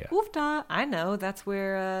 Minnesota area. Oofda. I know. That's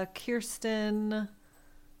where Kirsten...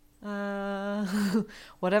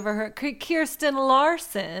 Kirsten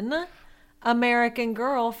Larson, American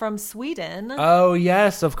Girl from Sweden. Oh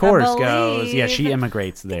yes, of course goes. believe- Yeah, she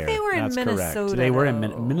immigrates there. they were in That's Minnesota, correct. They were in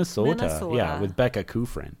though. Minnesota. Yeah, with Becca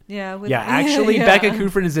Kufrin. Yeah, actually, yeah. Becca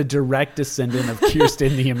Kufrin is a direct descendant of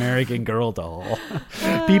Kirsten, the American Girl doll.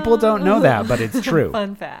 People don't know that, but it's true.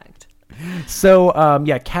 Fun fact. So,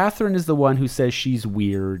 Catherine is the one who says she's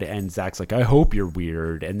weird, and Zach's like, I hope you're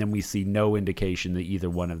weird. And then we see no indication that either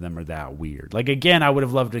one of them are that weird. Like, again, I would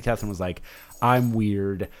have loved if Catherine was like, I'm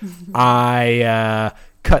weird. I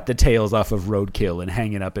cut the tails off of roadkill and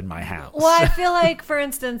hang it up in my house. Well, I feel like, for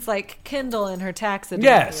instance, like Kendall and her taxidermy.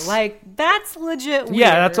 Yes. Like, that's legit weird.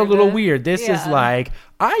 Yeah, that's a little weird. This is like,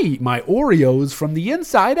 I eat my Oreos from the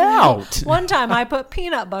inside out. One time I put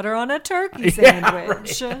peanut butter on a turkey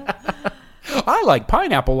sandwich. I like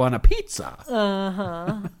pineapple on a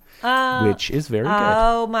pizza. Which is very good.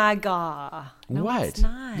 Oh, my God. No, what? It's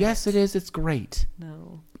not. Yes, it is. It's great.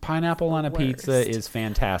 No. Pineapple on a pizza is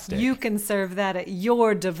fantastic. You can serve that at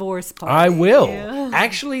your divorce party. I will. Yeah.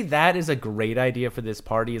 Actually, that is a great idea for this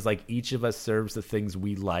party, is like each of us serves the things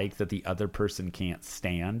we like that the other person can't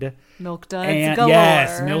stand. Milk duds And galore.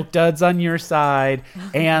 yes, milk duds on your side.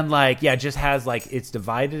 And just has it's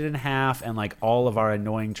divided in half and like all of our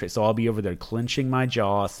annoying traits. So I'll be over there clenching my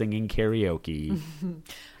jaw, singing karaoke.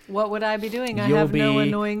 What would I be doing? I have no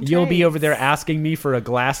annoying traits. You'll be over there asking me for a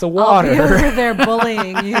glass of I'll water. be over there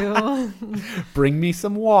bullying you. Bring me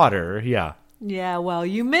some water. Yeah. Yeah, well,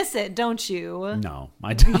 you miss it, don't you? No,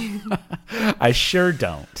 I don't. I sure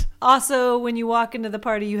don't. Also, when you walk into the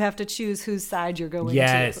party, you have to choose whose side you're going to.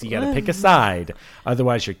 Yes, you got to pick a side.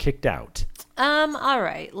 Otherwise, you're kicked out. All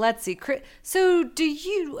right, let's see. So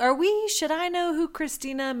should I know who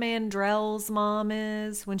Christina Mandrell's mom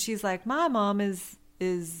is? When she's like, my mom is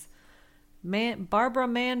Barbara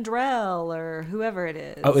Mandrell or whoever it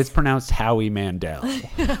is. Oh, it's pronounced Howie Mandel.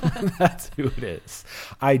 That's who it is.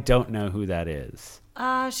 I don't know who that is.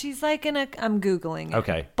 She's like I'm Googling it.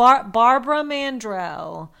 Okay. Barbara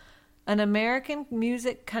Mandrell, an American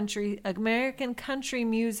country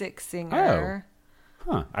music singer.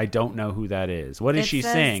 Huh. I don't know who that is. What does she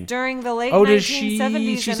says sing? During the late 1970s.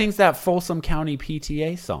 Does she sings that Folsom County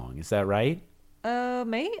PTA song. Is that right?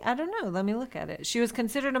 Maybe. I don't know. Let me look at it. She was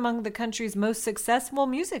considered among the country's most successful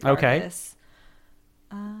music artists.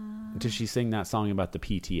 Does she sing that song about the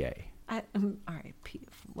PTA? All right.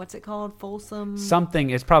 What's it called? Folsom? Something.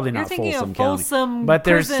 It's probably not thinking Folsom of County. Folsom but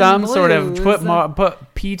there's Prison some sort of Blues.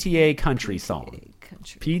 put PTA country song.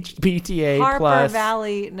 PTA Harper plus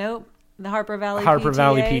Valley. Nope. The Harper Valley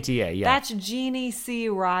PTA, yeah. That's Jeannie C.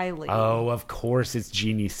 Riley. Oh, of course it's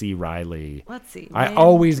Jeannie C. Riley. Let's see. I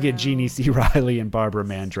always get Jeannie C. Riley and Barbara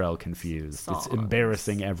Mandrell confused. It's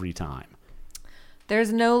embarrassing every time.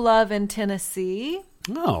 There's No Love in Tennessee.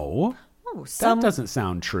 No. Oh, that doesn't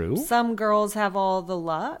sound true. Some girls have all the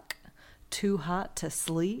luck. Too hot to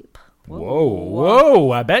sleep. Whoa,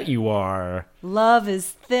 I bet you are. Love is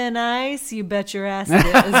thin ice. You bet your ass it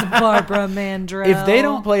is. Barbara Mandrell. If they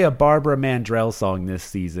don't play a Barbara Mandrell song this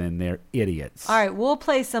season, they're idiots. All right, we'll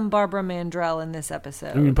play some Barbara Mandrell in this episode.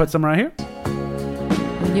 I'm going to put some right here.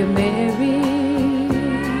 When you're married,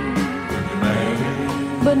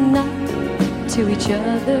 but not to each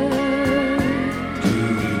other.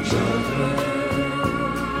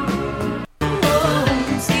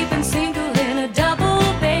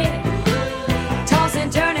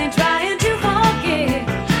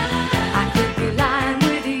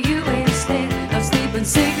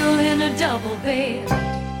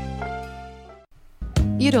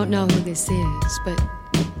 You don't know who this is, but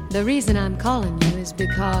the reason I'm calling you is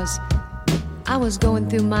because I was going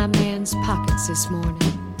through my man's pockets this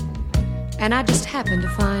morning, and I just happened to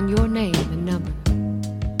find your name and number.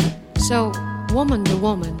 So, woman to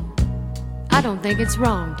woman, I don't think it's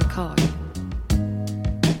wrong to call you.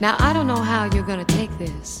 Now, I don't know how you're gonna take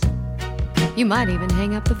this. You might even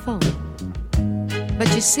hang up the phone.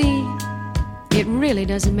 But you see, it really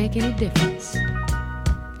doesn't make any difference.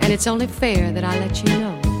 And it's only fair that I let you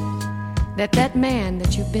know that that man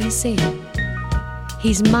that you've been seeing,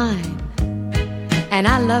 he's mine, and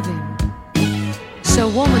I love him. So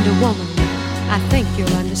woman to woman, I think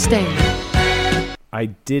you'll understand. I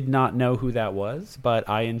did not know who that was, but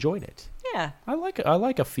I enjoyed it. Yeah. I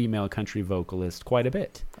like a female country vocalist quite a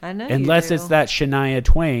bit. I know. Unless you do. it's that Shania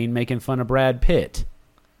Twain making fun of Brad Pitt.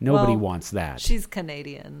 Nobody wants that. She's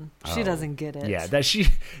Canadian. She doesn't get it. Yeah, that she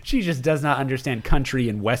just does not understand country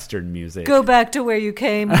and Western music. Go back to where you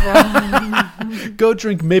came from. Go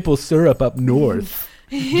drink maple syrup up north.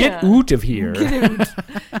 Get out of here. Get out.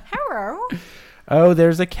 Hello. Oh,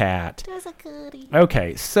 there's a cat. There's a kitty.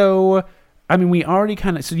 Okay, so, I mean, we already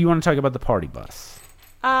kind of... So do you want to talk about the party bus?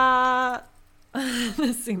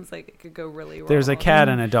 This seems like it could go really wrong. There's a cat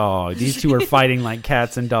and a dog. These two are fighting like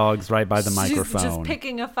cats and dogs right by the microphone. She's just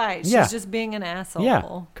picking a fight. Yeah. She's just being an asshole.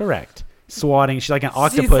 Yeah, correct. Swatting. She's like an She's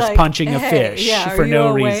octopus like, punching a "Hey, fish yeah, for are you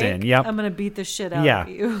no awake? reason. Yep. I'm going to beat the shit out of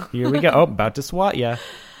you. Here we go. Oh, about to swat ya.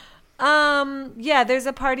 Yeah, there's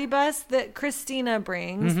a party bus that Christina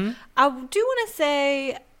brings. Mm-hmm. I do want to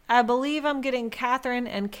say, I believe I'm getting Catherine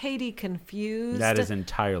and Katie confused. That is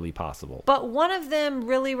entirely possible. But one of them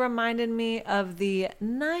really reminded me of the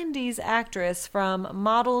 90s actress from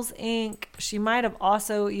Models, Inc. She might have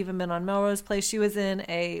also even been on Melrose Place. She was in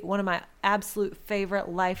one of my absolute favorite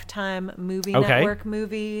Lifetime movie network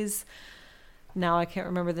movies. Now I can't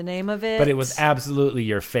remember the name of it. But it was absolutely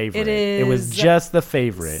your favorite. It is. It was just the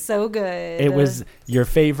favorite. So good. It was your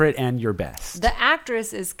favorite and your best. The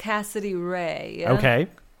actress is Cassidy Ray. Okay.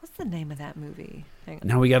 What's the name of that movie? Hang on.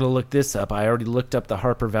 Now we got to look this up. I already looked up the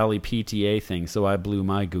Harper Valley PTA thing, so I blew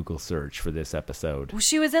my Google search for this episode. Well,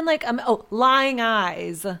 she was in Lying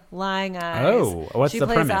Eyes. Lying Eyes. Oh, what's the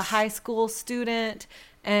premise? She plays a high school student,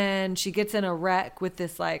 and she gets in a wreck with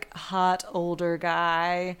this hot older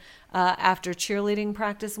guy after cheerleading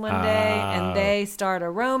practice one day, and they start a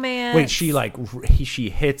romance. Wait, she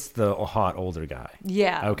hits the hot older guy.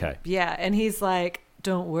 Yeah. Okay. Yeah, and he's like,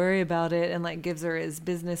 don't worry about it, and gives her his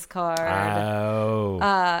business card. Oh.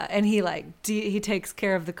 And he he takes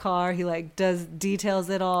care of the car. He does details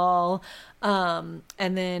it all. And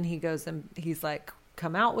then he goes and he's like,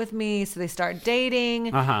 come out with me. So they start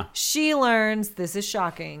dating. She learns, this is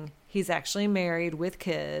shocking, he's actually married with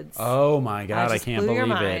kids. Oh my God, I can't blew your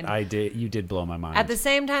believe mind. it. You did blow my mind. At the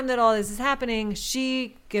same time that all this is happening,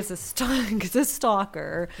 she gets a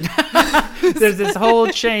stalker. There's this whole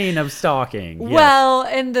chain of stalking. Yes. Well,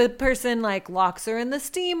 and the person locks her in the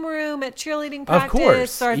steam room at cheerleading practice. Of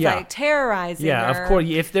course. Starts terrorizing her. Yeah, of course.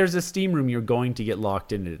 If there's a steam room, you're going to get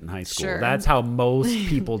locked in it in high school. Sure. That's how most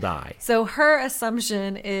people die. So her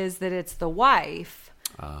assumption is that it's the wife.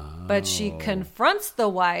 But she confronts the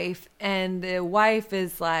wife, and the wife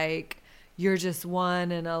is like, you're just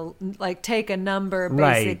one, and take a number,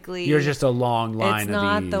 basically. Right. You're just a long line of these. It's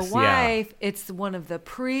not the wife. Yeah. It's one of the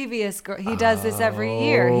previous girls. He does this every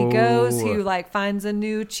year. He goes, he finds a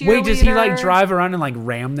new cheerleader. Wait, does he drive around and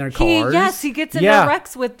ram their cars? Yes, he gets into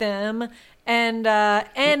wrecks with them. And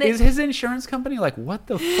is his insurance company what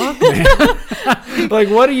the fuck, man?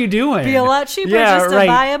 What are you doing? Be a lot cheaper just to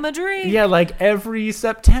buy him a drink. Yeah, every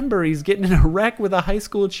September he's getting in a wreck with a high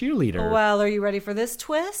school cheerleader. Well, are you ready for this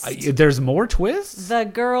twist? There's more twists? The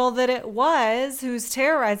girl that it was who's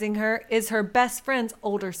terrorizing her is her best friend's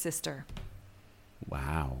older sister.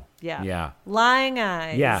 Wow. Yeah. Yeah. Lying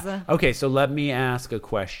Eyes. Yeah. Okay, so let me ask a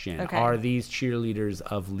question. Okay. Are these cheerleaders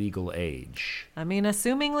of legal age? I mean,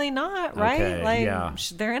 assumingly not, right?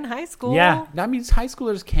 Okay, they're in high school. Yeah. I mean, high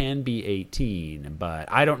schoolers can be 18,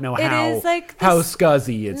 but I don't know how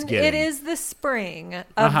scuzzy it's getting. It is the spring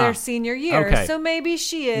of their senior year, okay. So maybe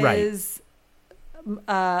she is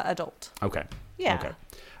adult. Okay. Yeah. Okay.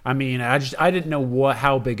 I mean, I didn't know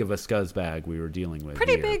how big of a scuzzbag we were dealing with.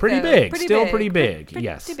 Pretty here. big, pretty though. big, pretty still big. pretty big. Pretty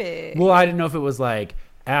yes. big. Well, I didn't know if it was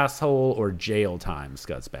asshole or jail time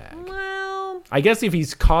scuzzbag. Well, I guess if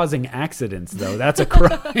he's causing accidents, though, that's a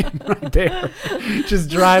crime right there. Just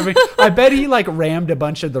driving. I bet he rammed a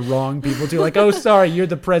bunch of the wrong people too. Oh, sorry, you're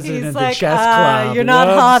the president of the chess club. You're not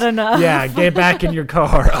hot enough. Yeah, get back in your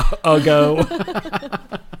car. I'll go.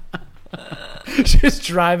 Just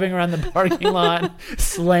driving around the parking lot,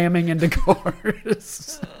 slamming into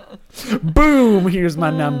cars. Boom, here's my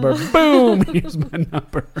number. Boom, here's my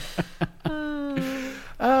number.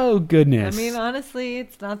 Oh, goodness. I mean, honestly,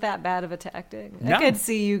 it's not that bad of a tactic. No. I could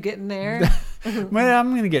see you getting there. Well,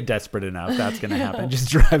 I'm going to get desperate enough. That's going to happen. Just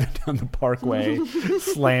driving down the parkway,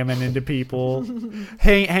 slamming into people,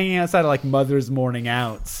 hanging outside of Mother's Morning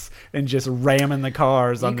Outs. And just ramming the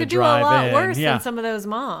cars on the drive-in. You could do a lot worse than some of those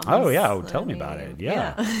moms. Oh, yeah. Tell me about it.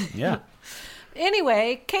 Yeah. Yeah.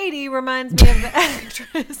 Anyway, Katie reminds me of the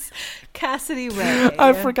actress Cassidy Ray.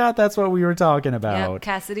 I forgot that's what we were talking about. Yep,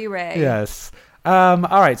 Cassidy Ray. Yes. All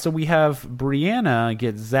right, so we have Brianna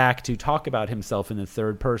get Zach to talk about himself in the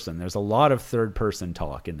third person. There's a lot of third person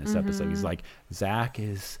talk in this episode. He's like, Zach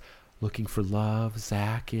is looking for love.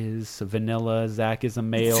 Zach is vanilla. Zach is a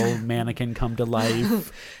male mannequin come to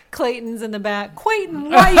life. Clayton's in the back. Clayton,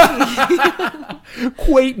 wifey.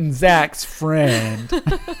 Clayton, Zach's friend.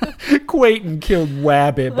 Clayton killed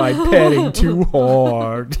Wabbit by petting too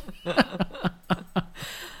hard.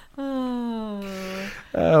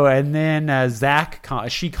 Oh, and then Zach,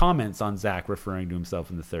 she comments on Zach referring to himself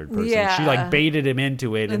in the third person. Yeah. She like baited him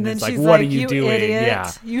into it, and then it's like, she's "What are like, you doing?" Idiot.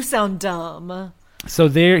 Yeah, You sound dumb. So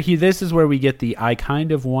this is where we get the "I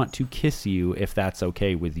kind of want to kiss you if that's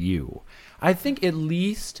okay with you." I think at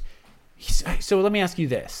least. So let me ask you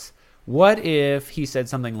this: what if he said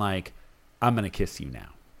something like, "I'm gonna kiss you now"?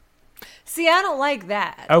 See, I don't like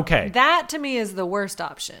that. Okay. That to me is the worst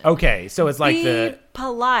option. Okay, so it's like Be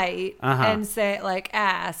polite and say, like,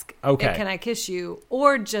 ask, Okay. can I kiss you?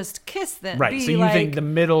 Or just kiss them. right. Be So you like, think the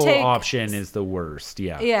middle option is the worst?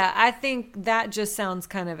 Yeah. Yeah, I think that just sounds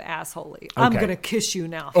kind of assholey. I'm Okay. going to kiss you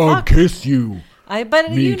now. Oh, Fuck. kiss you.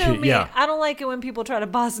 But you know me, yeah. I don't like it when people try to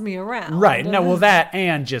boss me around. Right. No, well, that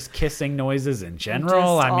and just kissing noises in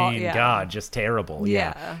general. Just I mean, yeah. God, just terrible.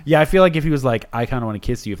 Yeah. Yeah. Yeah, I feel like if he was like, I kind of want to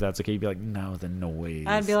kiss you if that's okay, you'd be like, no, the noise.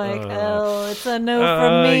 I'd be like, oh, it's a no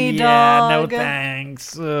from me, yeah, dog. no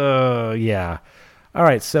thanks. Yeah. All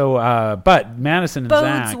right, so, but Madison and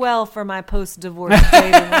Bodes Zach. well for my post-divorce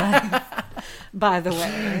dating life, by the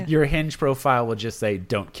way. Your Hinge profile will just say,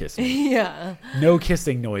 don't kiss me. Yeah. No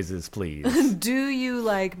kissing noises, please. Do you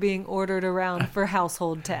like being ordered around for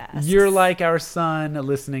household tasks? You're like our son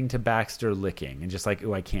listening to Baxter licking and just like,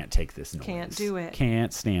 oh, I can't take this noise. Can't do it.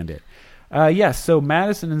 Can't stand it. Yes, so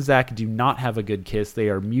Madison and Zach do not have a good kiss. They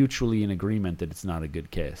are mutually in agreement that it's not a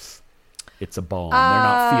good kiss. It's a bomb. They're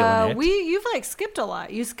not feeling it. You've like skipped a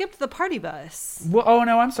lot. You skipped the party bus. Well, oh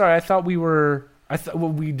no, I'm sorry. I thought we were.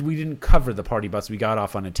 We didn't cover the party bus. We got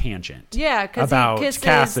off on a tangent. Yeah, because about he kisses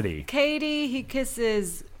Cassidy. Katie. He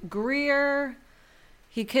kisses Greer.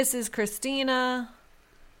 He kisses Christina.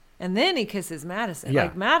 And then he kisses Madison. Yeah.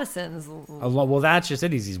 Like Madison's. Well, that's just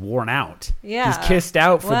it. He's worn out. Yeah. He's kissed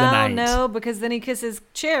out for the night. No, because then he kisses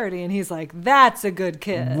Charity, and he's like, "That's a good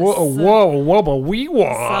kiss." Whoa, wubba, wee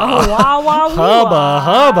wah. So, wah, wah, wee, hubba,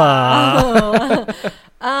 hubba.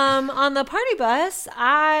 On the party bus,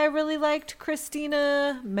 I really liked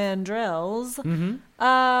Christina Mandrell's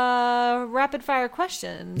rapid fire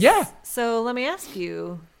questions. Yeah. So let me ask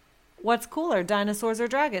you, what's cooler, dinosaurs or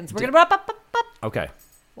dragons? We're gonna up. Okay.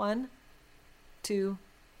 1, 2,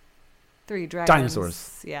 3. Dragons.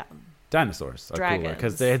 Dinosaurs. Yeah. Dinosaurs are cooler Dragons.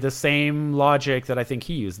 because they had the same logic that I think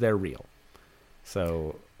he used. They're real.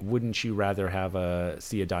 So wouldn't you rather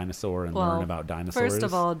see a dinosaur and learn about dinosaurs? First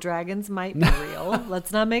of all, dragons might be real.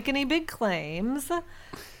 Let's not make any big claims.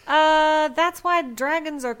 That's why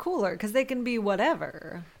dragons are cooler, because they can be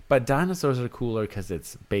whatever. But dinosaurs are cooler because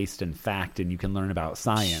it's based in fact and you can learn about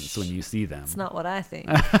science when you see them. It's not what I think.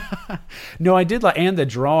 No, I did like, and the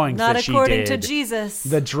drawings Not that she according did. to Jesus.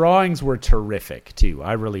 The drawings were terrific too.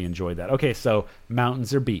 I really enjoyed that. Okay, so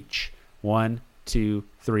mountains or beach? 1, 2,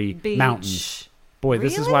 3. Beach. Mountains. Boy,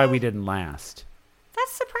 this is why we didn't last.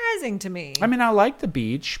 That's surprising to me. I mean, I like the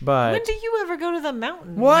beach, but When do you ever go to the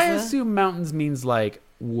mountains? well, I assume mountains means like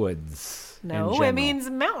woods. in No, general. it means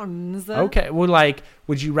mountains. Okay, well, like,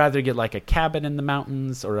 would you rather get like a cabin in the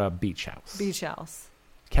mountains or a beach house? Beach house.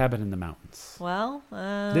 Cabin in the mountains. Well,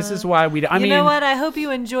 This is why we. I you mean, know what? I hope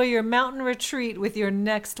you enjoy your mountain retreat with your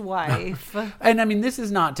next wife. and I mean, this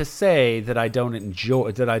is not to say that I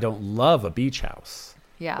don't love a beach house.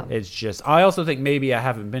 Yeah. It's just, I also think maybe I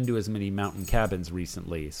haven't been to as many mountain cabins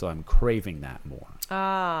recently, so I'm craving that more.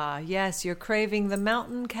 Ah, yes, you're craving the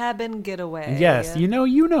mountain cabin getaway. Yes, you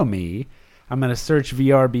know me. I'm going to search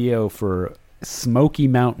VRBO for Smoky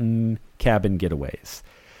Mountain cabin getaways.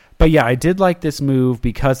 But yeah, I did like this move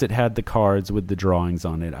because it had the cards with the drawings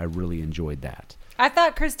on it. I really enjoyed that. I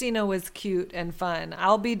thought Christina was cute and fun.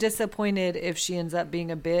 I'll be disappointed if she ends up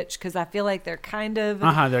being a bitch, because I feel like they're kind of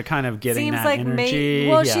They're kind of getting seems that like energy.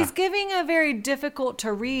 well, yeah. she's giving a very difficult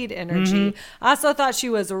to read energy. I also thought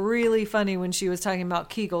she was really funny when she was talking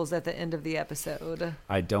about Kegels at the end of the episode.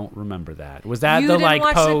 I don't remember that. Was that You the didn't like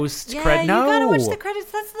watch post credit? No, you gotta watch the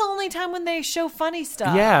credits. That's the only time when they show funny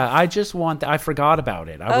stuff. Yeah, I just want. I forgot about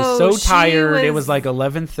it. I was Oh, so she tired. It was- was like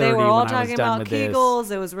 11:30 They were all when I was talking done about with this.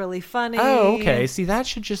 Kegels. It was really funny. Oh, okay. See, that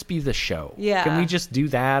should just be the show. Yeah. Can we just do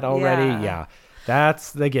that already? Yeah. Yeah.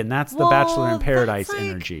 That's the Bachelor in Paradise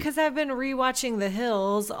energy. Because I've been rewatching The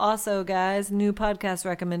Hills. Also, guys, new podcast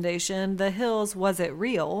recommendation. The Hills, Was It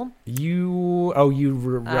Real? You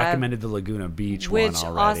recommended the Laguna Beach one already. Which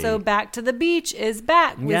also Back to the Beach is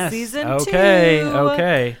back with season 2.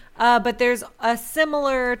 Okay. But there's a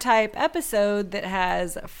similar type episode that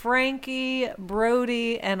has Frankie,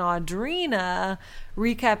 Brody, and Audrina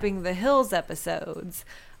recapping the Hills episodes.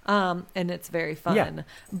 And it's very fun. Yeah.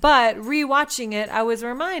 But rewatching it, I was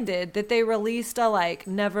reminded that they released a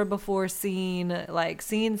never before seen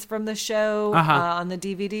scenes from the show on the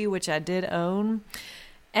DVD, which I did own.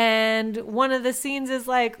 And one of the scenes is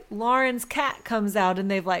Lauren's cat comes out and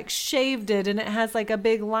they've shaved it and it has a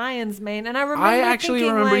big lion's mane. And I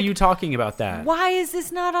remember you talking about that. Why is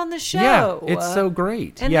this not on the show? Yeah, it's so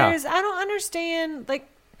great. And I don't understand.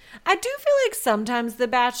 I do feel like sometimes The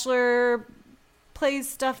Bachelor plays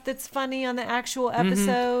stuff that's funny on the actual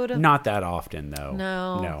episode. Not that often, though.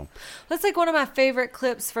 No. That's one of my favorite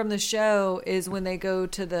clips from the show is when they go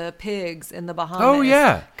to the pigs in the Bahamas. Oh,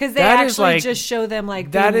 yeah. Because they actually just show them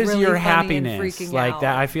that is really your funny happiness. And freaking out.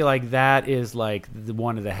 That, I feel like that is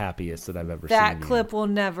one of the happiest that I've ever seen. That clip will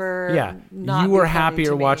never. Yeah. Not you were be funny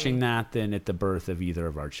happier to me. watching that than at the birth of either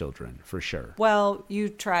of our children, for sure. Well, you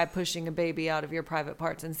try pushing a baby out of your private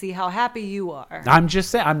parts and see how happy you are. I'm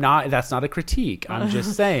just saying. That's not a critique. I'm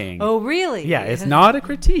just saying. Oh, really? Yeah, it's not a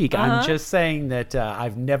critique. I'm just saying that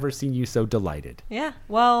I've never seen you so delighted. Yeah.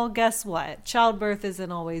 Well, guess what? Childbirth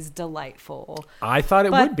isn't always delightful. I thought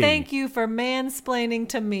it would be. But thank you for mansplaining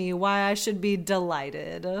to me why I should be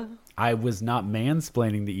delighted. I was not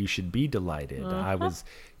mansplaining that you should be delighted. I was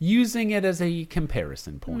using it as a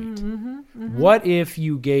comparison point. What if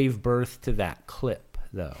you gave birth to that clip,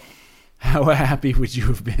 though? How happy would you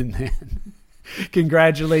have been then?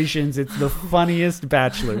 Congratulations, it's the funniest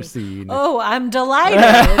Bachelor scene. Oh, I'm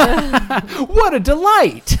delighted. What a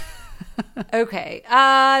delight. Okay.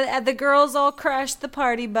 The girls all crashed the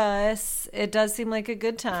party bus. It does seem like a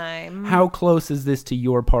good time. How close is this to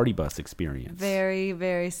your party bus experience? Very,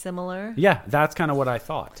 very similar. Yeah, that's kind of what I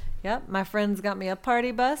thought. Yep. My friends got me a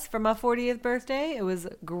party bus for my 40th birthday. It was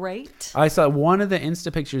great. I saw one of the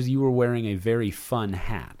Insta pictures you were wearing a very fun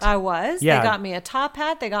hat. I was. Yeah. They got me a top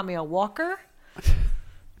hat. They got me a walker.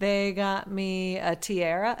 They got me a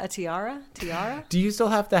tiara. Do you still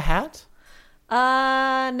have the hat?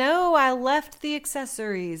 No, I left the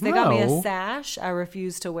accessories. They got me a sash. I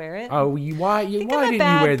refused to wear it. Oh, why didn't you wear the sash? I'm a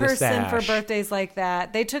bad person for birthdays like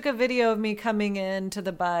that. They took a video of me coming into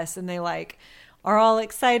the bus and they are all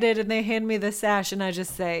excited and they hand me the sash and I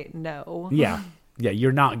just say no. Yeah. Yeah,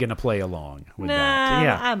 you're not going to play along with that.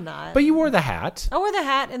 Yeah, I'm not. But you wore the hat. I wore the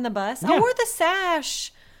hat in the bus. Yeah. I wore the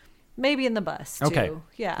sash maybe in the bus too. Okay.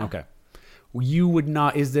 Yeah. Okay. You would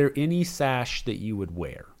not. Is there any sash that you would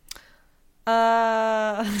wear?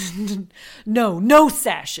 No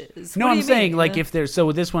sashes. No, I'm saying if there's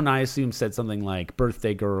this one I assume said something like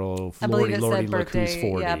birthday girl, Lordy, look who's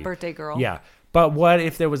 40. Yeah, birthday girl. Yeah. But what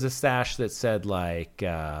if there was a sash that said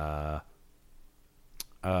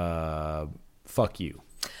fuck you?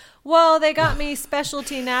 Well, they got me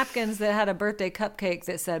specialty napkins that had a birthday cupcake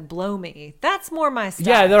that said blow me. That's more my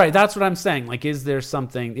style. Yeah, right. That's what I'm saying. Is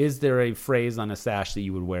there a phrase on a sash that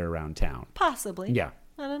you would wear around town? Possibly. Yeah.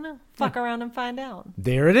 I don't know. Fuck around and find out.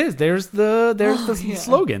 There it is. There's the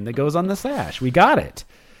slogan that goes on the sash. We got it.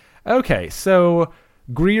 Okay, so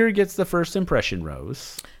Greer gets the first impression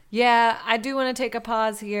rose. Yeah, I do want to take a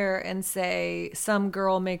pause here and say some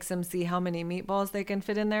girl makes them see how many meatballs they can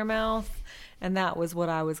fit in their mouth. And that was what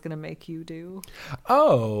I was going to make you do.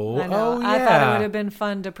 Oh, I know. Yeah. I thought it would have been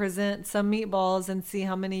fun to present some meatballs and see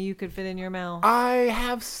how many you could fit in your mouth. I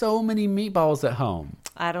have so many meatballs at home.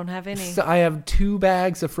 I don't have any. So I have 2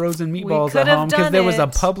 bags of frozen meatballs at home because there was a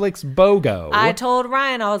Publix BOGO. I told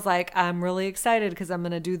Ryan, I was like, I'm really excited because I'm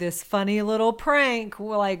going to do this funny little prank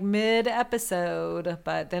mid-episode.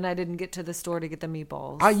 But then I didn't get to the store to get the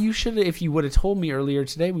meatballs. You should have, if you would have told me earlier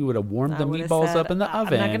today, we would have warmed the meatballs up in the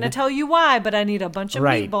oven. I'm not going to tell you why, but I need a bunch of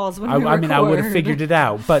meatballs when we record. I mean, I would have figured it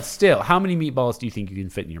out. But still, how many meatballs do you think you can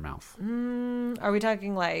fit in your mouth? Are we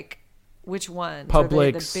talking which ones?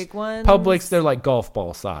 Publix. The big ones? Publix, they're like golf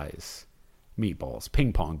ball size meatballs.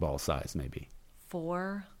 Ping pong ball size, maybe.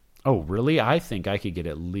 4. Oh, really? I think I could get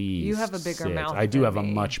at least You have a bigger 6. mouth I do than have a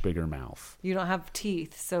me. much bigger mouth. You don't have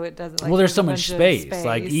teeth, so it doesn't. Well, there's so much space.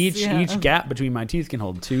 space. Each gap between my teeth can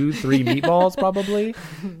hold 2, 3 meatballs probably.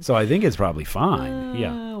 So I think it's probably fine.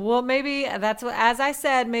 Yeah. Well, maybe that's what, as I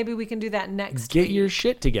said, maybe we can do that next Get week. your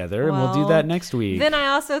shit together, and we'll do that next week. Then I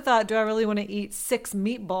also thought, do I really want to eat 6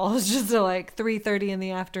 meatballs just at like 3:30 in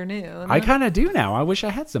the afternoon? I kind of do now. I wish I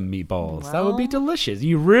had some meatballs. That would be delicious.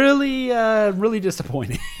 You really, really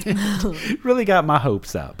disappointed. Really got my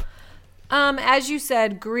hopes up. As you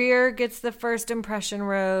said, Greer gets the first impression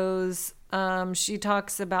rose. She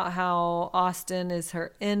talks about how Austin is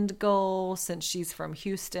her end goal since she's from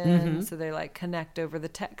Houston. So they like connect over the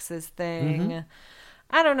Texas thing.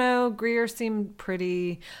 I don't know. Greer seemed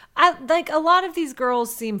pretty, like a lot of these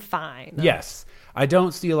girls seem fine. Yes. I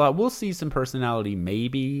don't see a lot. We'll see some personality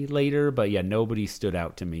maybe later, but yeah, nobody stood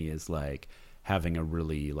out to me as like having a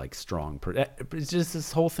really like strong, it's just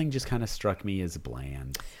this whole thing just kind of struck me as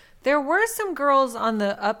bland. There were some girls on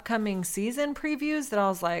the upcoming season previews that I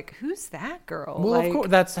was like, "Who's that girl?" Well, like, of course,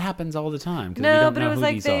 that happens all the time. No, we don't but know it was who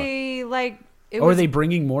like these they are. like. Are they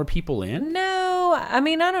bringing more people in? No, I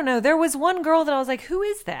mean I don't know. There was one girl that I was like, "Who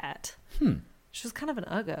is that?" She was kind of an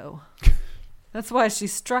uggo. That's why she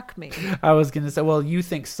struck me. I was going to say, well, you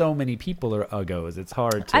think so many people are uggos. It's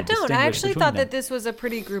hard to I don't. I distinguish actually between thought them. that this was a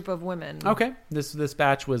pretty group of women. Okay, this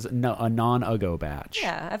batch was a non-uggo batch.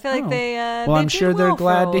 Yeah, I feel like they. Well, they I'm did sure they're well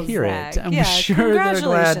glad for to old hear Zach. it. I'm Yeah, sure they're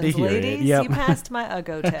glad to congratulations, hear ladies. it. Yep. You passed my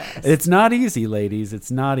uggo test. It's not easy, ladies. It's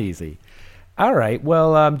not easy. All right.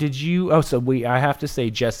 Well, did you? Oh, so I have to say,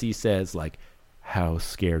 Jesse says like, how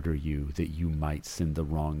scared are you that you might send the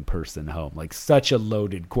wrong person home? Like such a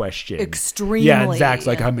loaded question. Extremely. Yeah, and Zach's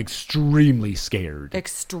like, I'm extremely scared.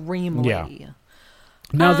 Extremely. Yeah.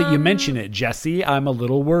 Now that you mention it, Jesse, I'm a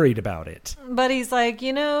little worried about it. But he's like,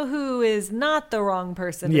 you know who is not the wrong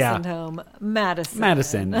person to send home? Madison.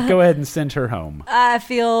 Madison, go ahead and send her home. I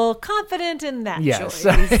feel confident in that Yes.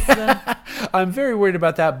 choice. I'm very worried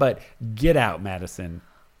about that, but get out, Madison.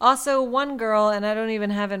 Also, one girl, and I don't even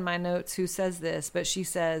have in my notes who says this, but she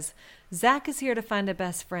says, Zach is here to find a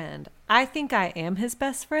best friend. I think I am his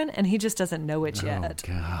best friend, and he just doesn't know it yet. Oh,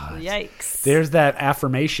 God. Yikes. There's that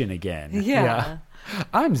affirmation again. Yeah.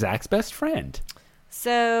 I'm Zach's best friend.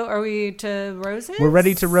 So, are we to roses? We're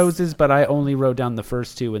ready to roses, but I only wrote down the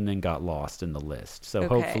first 2 and then got lost in the list. So Okay.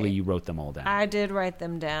 hopefully you wrote them all down. I did write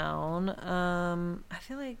them down. I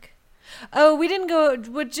feel like... Oh, we didn't go...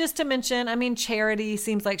 Just to mention, I mean, Charity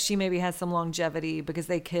seems like she maybe has some longevity because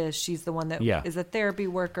they kiss. She's the one that is a therapy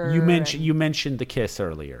worker. You mentioned the kiss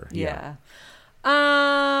earlier. Yeah.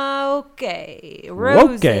 Okay.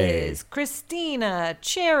 Roses. Okay. Christina,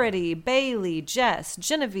 Charity, Bailey, Jess,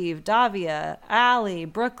 Genevieve, Davia, Allie,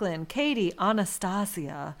 Brooklyn, Katie,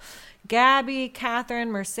 Anastasia, Gabby,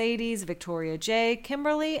 Catherine, Mercedes, Victoria J,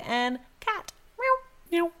 Kimberly, and Kat.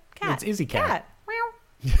 Meow. Cat. It's Izzy Cat. Cat.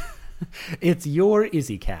 It's your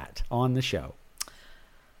Izzy Cat on the show.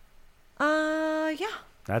 Yeah.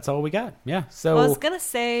 That's all we got. Yeah. So I was going to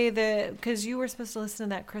say that because you were supposed to listen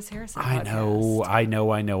to that Chris Harrison podcast. I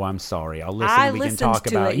know. I'm sorry. I'll listen. I and we can listened talk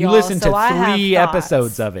to about it, You y'all, listened so to I have 3 thoughts.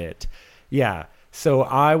 episodes of it. Yeah. So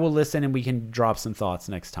I will listen and we can drop some thoughts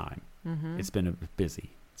next time. Mm-hmm. It's been a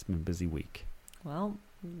busy week. Well,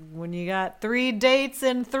 when you got 3 dates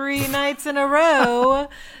and 3 nights in a row,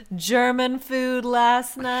 German food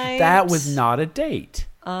last night. That was not a date.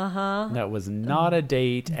 Uh-huh. That was not a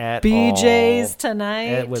date at BJ's all. tonight.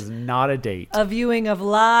 It was not a date. A viewing of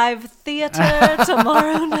live theater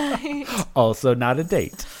tomorrow night. Also not a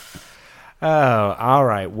date. Oh, all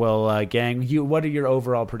right. Well, gang, what are your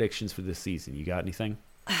overall predictions for this season? You got anything?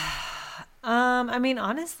 I mean,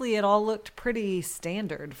 honestly, it all looked pretty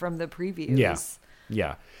standard from the previews.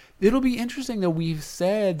 Yeah. It'll be interesting though. We've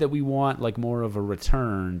said that we want like more of a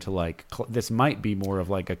return to like this might be more of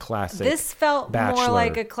like a classic. This felt Bachelor. more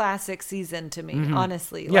like a classic season to me,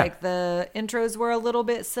 honestly. Yeah. Like the intros were a little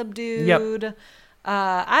bit subdued. Yep.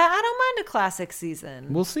 I don't mind a classic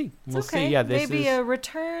season. We'll see. We'll okay. see. Yeah, this maybe is a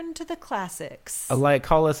return to the classics.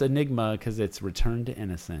 call us Enigma because it's Return to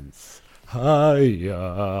Innocence.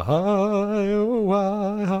 Hi-ya,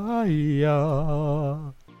 hi-ya,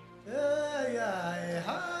 hi-ya.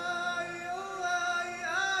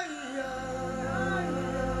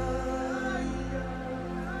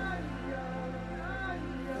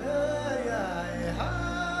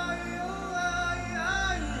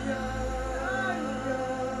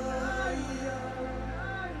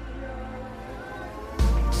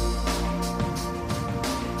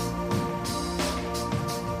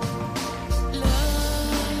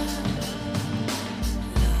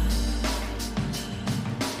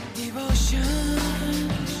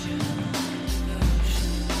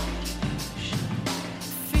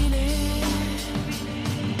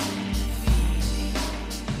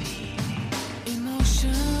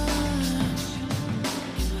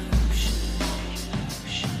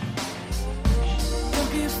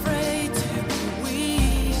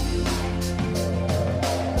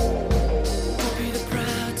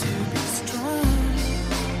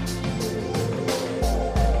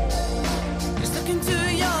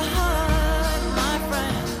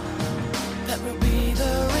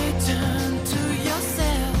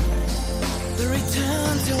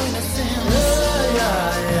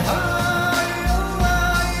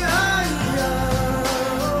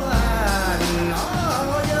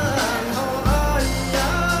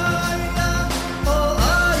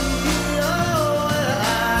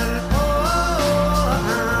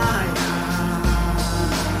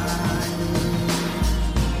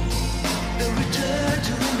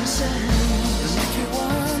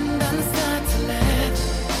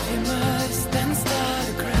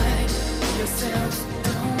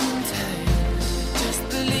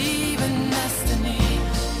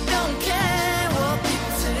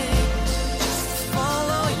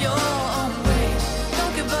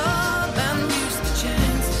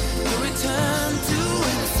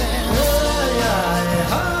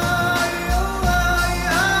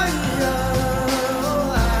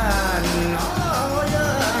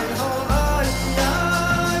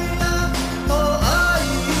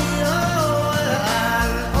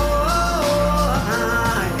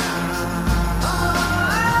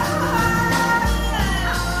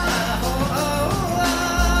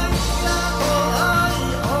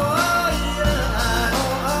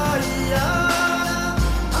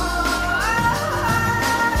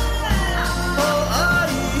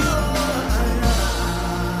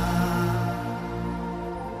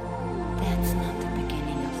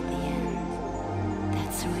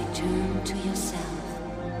 return to yourself,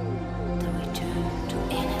 the return to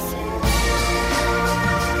innocence.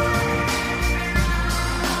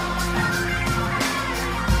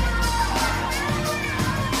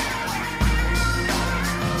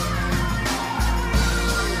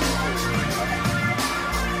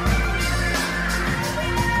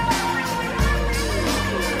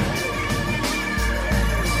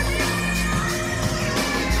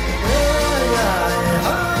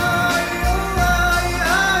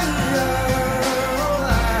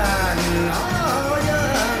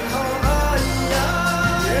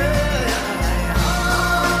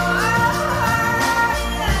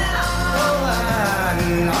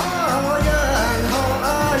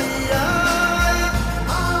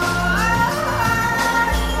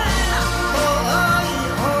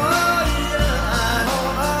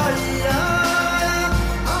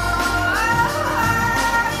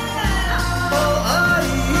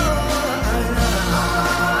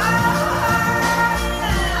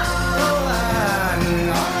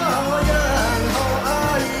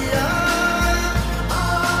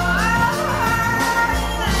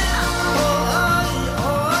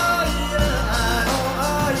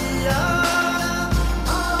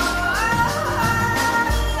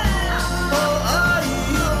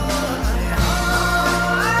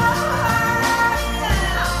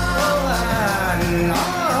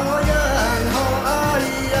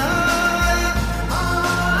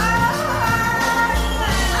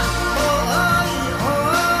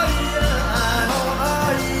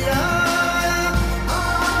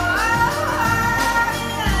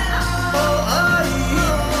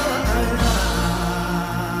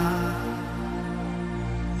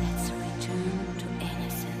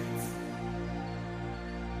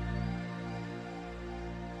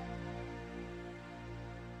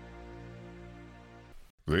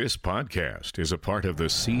 This podcast is a part of the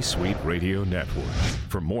C-Suite Radio Network.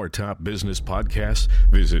 For more top business podcasts,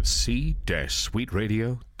 visit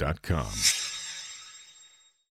c-suiteradio.com.